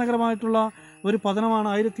അവസാനകരമായിട്ടുള്ള ഒരു പതനമാണ്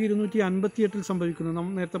 1258 സംഭവിക്കുന്നത്. നാം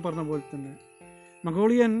നേരത്തെ പറഞ്ഞ പോലെ തന്നെ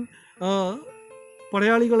മംഗോളിയൻ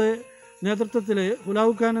പടയാളികളെ നേതൃത്വത്തിൽ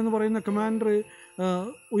ഹുലാഗു ഖാൻ എന്ന് പറയുന്ന കമാൻഡർ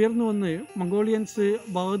ഉയർന്നു വന്ന് മംഗോളിയൻസ്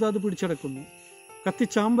ബഗ്ദാദ് പിടിച്ചടക്കുന്നു.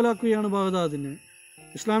 കത്തിച്ചാമ്പലാക്കുകയാണ് ബാഗ്ദാദിനെ.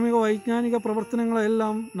 ഇസ്ലാമിക വൈജ്ഞാനിക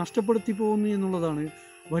പ്രവർത്തനങ്ങളെല്ലാം നഷ്ടപ്പെടുത്തി പോകുന്നു എന്നുള്ളതാണ്.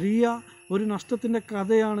 വലിയ ഒരു നഷ്ടത്തിൻ്റെ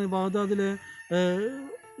കഥയാണ് ബാഗ്ദാദിലെ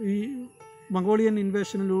ഈ മംഗോളിയൻ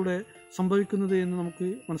ഇൻവേഷനിലൂടെ സംഭവിക്കുന്നത് എന്ന് നമുക്ക്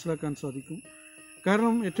മനസ്സിലാക്കാൻ സാധിക്കും.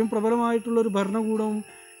 കാരണം ഏറ്റവും പ്രബലമായിട്ടുള്ളൊരു ഭരണകൂടവും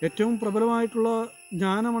ഏറ്റവും പ്രബലമായിട്ടുള്ള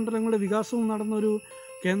ജ്ഞാനമണ്ഡലങ്ങളുടെ വികാസവും നടന്നൊരു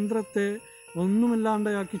കേന്ദ്രത്തെ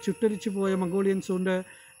ഒന്നുമില്ലാണ്ടാക്കി ചുട്ടരിച്ചു പോയ മംഗോളിയൻസിൻ്റെ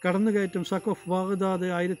കടന്നുകയറ്റം സാക്ക് ഓഫ് ബാഗ്ദാദ്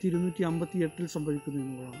 1258 സംഭവിക്കുന്നു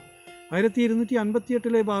എന്നുള്ളതാണ്.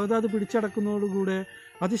 1258 ബാഗ്ദാദ് പിടിച്ചടക്കുന്നതോടുകൂടെ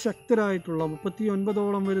അതിശക്തരായിട്ടുള്ള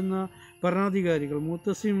 39 വരുന്ന ഭരണാധികാരികൾ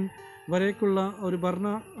മുത്തസിം വരേക്കുള്ള ഒരു ഭരണ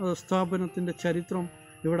സ്ഥാപനത്തിൻ്റെ ചരിത്രം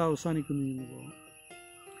ഇവിടെ അവസാനിക്കുന്നു എന്നുള്ളതാണ്.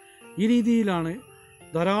 ഈ രീതിയിലാണ്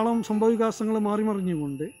ധാരാളം സംഭവവികാസങ്ങൾ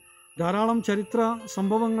മാറിമറിഞ്ഞുകൊണ്ട് ധാരാളം ചരിത്ര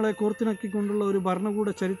സംഭവങ്ങളെ കോർത്തിണക്കിക്കൊണ്ടുള്ള ഒരു ഭരണകൂട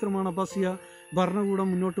ചരിത്രമാണ് അബ്ബാസിയ ഭരണകൂടം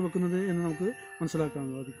മുന്നോട്ട് വെക്കുന്നത് എന്ന് നമുക്ക് മനസ്സിലാക്കാൻ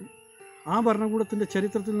സാധിക്കും. ആ ഭരണകൂടത്തിൻ്റെ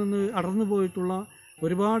ചരിത്രത്തിൽ നിന്ന് അടർന്നു പോയിട്ടുള്ള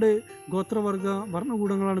ഒരുപാട് ഗോത്രവർഗ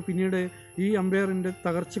ഭരണകൂടങ്ങളാണ് പിന്നീട് ഈ അമ്പയറിൻ്റെ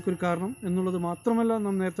തകർച്ചയ്ക്കൊരു കാരണം എന്നുള്ളത് മാത്രമല്ല,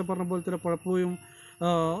 നാം നേരത്തെ പറഞ്ഞ പോലെ തന്നെ പലപ്പോഴും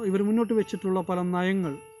ഇവർ മുന്നോട്ട് വെച്ചിട്ടുള്ള പല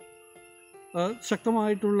നയങ്ങൾ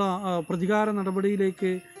ശക്തമായിട്ടുള്ള പ്രതികാര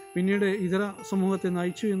നടപടിയിലേക്ക് പിന്നീട് ഇതര സമൂഹത്തെ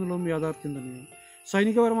നയിച്ചു എന്നുള്ളതും യാഥാർത്ഥ്യം തന്നെയാണ്.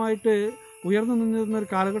 സൈനികപരമായിട്ട് ഉയർന്നു നിന്നിരുന്ന ഒരു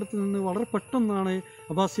കാലഘട്ടത്തിൽ നിന്ന് വളരെ പെട്ടെന്നാണ്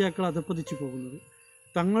അബ്ബാസിയാക്കൾ അധപ്പതിച്ചു പോകുന്നത്.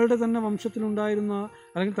 തങ്ങളുടെ തന്നെ വംശത്തിലുണ്ടായിരുന്ന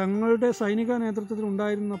അല്ലെങ്കിൽ തങ്ങളുടെ സൈനിക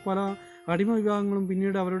നേതൃത്വത്തിലുണ്ടായിരുന്ന പല അടിമ വിഭാഗങ്ങളും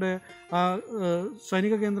പിന്നീട് അവരുടെ ആ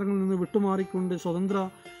സൈനിക കേന്ദ്രങ്ങളിൽ നിന്ന് വിട്ടുമാറിക്കൊണ്ട് സ്വതന്ത്ര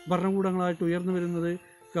ഭരണകൂടങ്ങളായിട്ട് ഉയർന്നു വരുന്നത്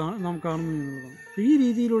നാം കാണുന്നു എന്നുള്ളതാണ്. ഈ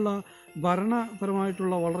രീതിയിലുള്ള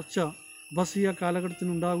ഭരണപരമായിട്ടുള്ള വളർച്ച അബ്ബാസിയ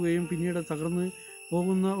കാലഘട്ടത്തിനുണ്ടാവുകയും പിന്നീട് തകർന്ന്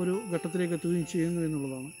പോകുന്ന ഒരു ഘട്ടത്തിലേക്ക് എത്തുകയും ചെയ്യുന്നു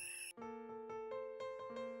എന്നുള്ളതാണ്.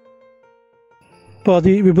 അപ്പോൾ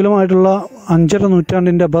അതിവിപുലമായിട്ടുള്ള 5ാം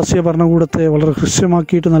നൂറ്റാണ്ടിൻ്റെ അബ്ബാസിയ ഭരണകൂടത്തെ വളരെ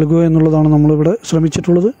ഹ്രസ്വമാക്കിയിട്ട് നൽകുക എന്നുള്ളതാണ് നമ്മളിവിടെ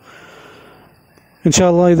ശ്രമിച്ചിട്ടുള്ളത്. ഇൻഷാ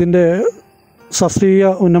അല്ലാഹ് ഇതിൻ്റെ ശാസ്ത്രീയ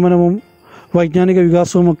ഉന്നമനവും വൈജ്ഞാനിക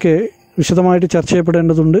വികാസവുമൊക്കെ വിശദമായിട്ട് ചർച്ച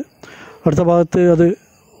ചെയ്യപ്പെടേണ്ടതുണ്ട്. അടുത്ത ഭാഗത്ത് അത്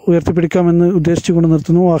ഉയർത്തിപ്പിടിക്കാമെന്ന് ഉദ്ദേശിച്ചുകൊണ്ട്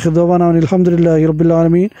നിർത്തുന്നു. ആഖിറു ദഅ്വാനാ അൽഹംദുലില്ലാഹി റബ്ബിൽ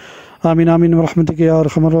ആലമീൻ. ആമീൻ ആമീൻ വറഹ്മതിക യാ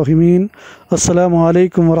അർഹമർ റഹീമീൻ. അസ്സലാമു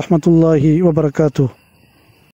അലൈക്കും വറഹ്മത്തുള്ളാഹി വബറകാതുഹു.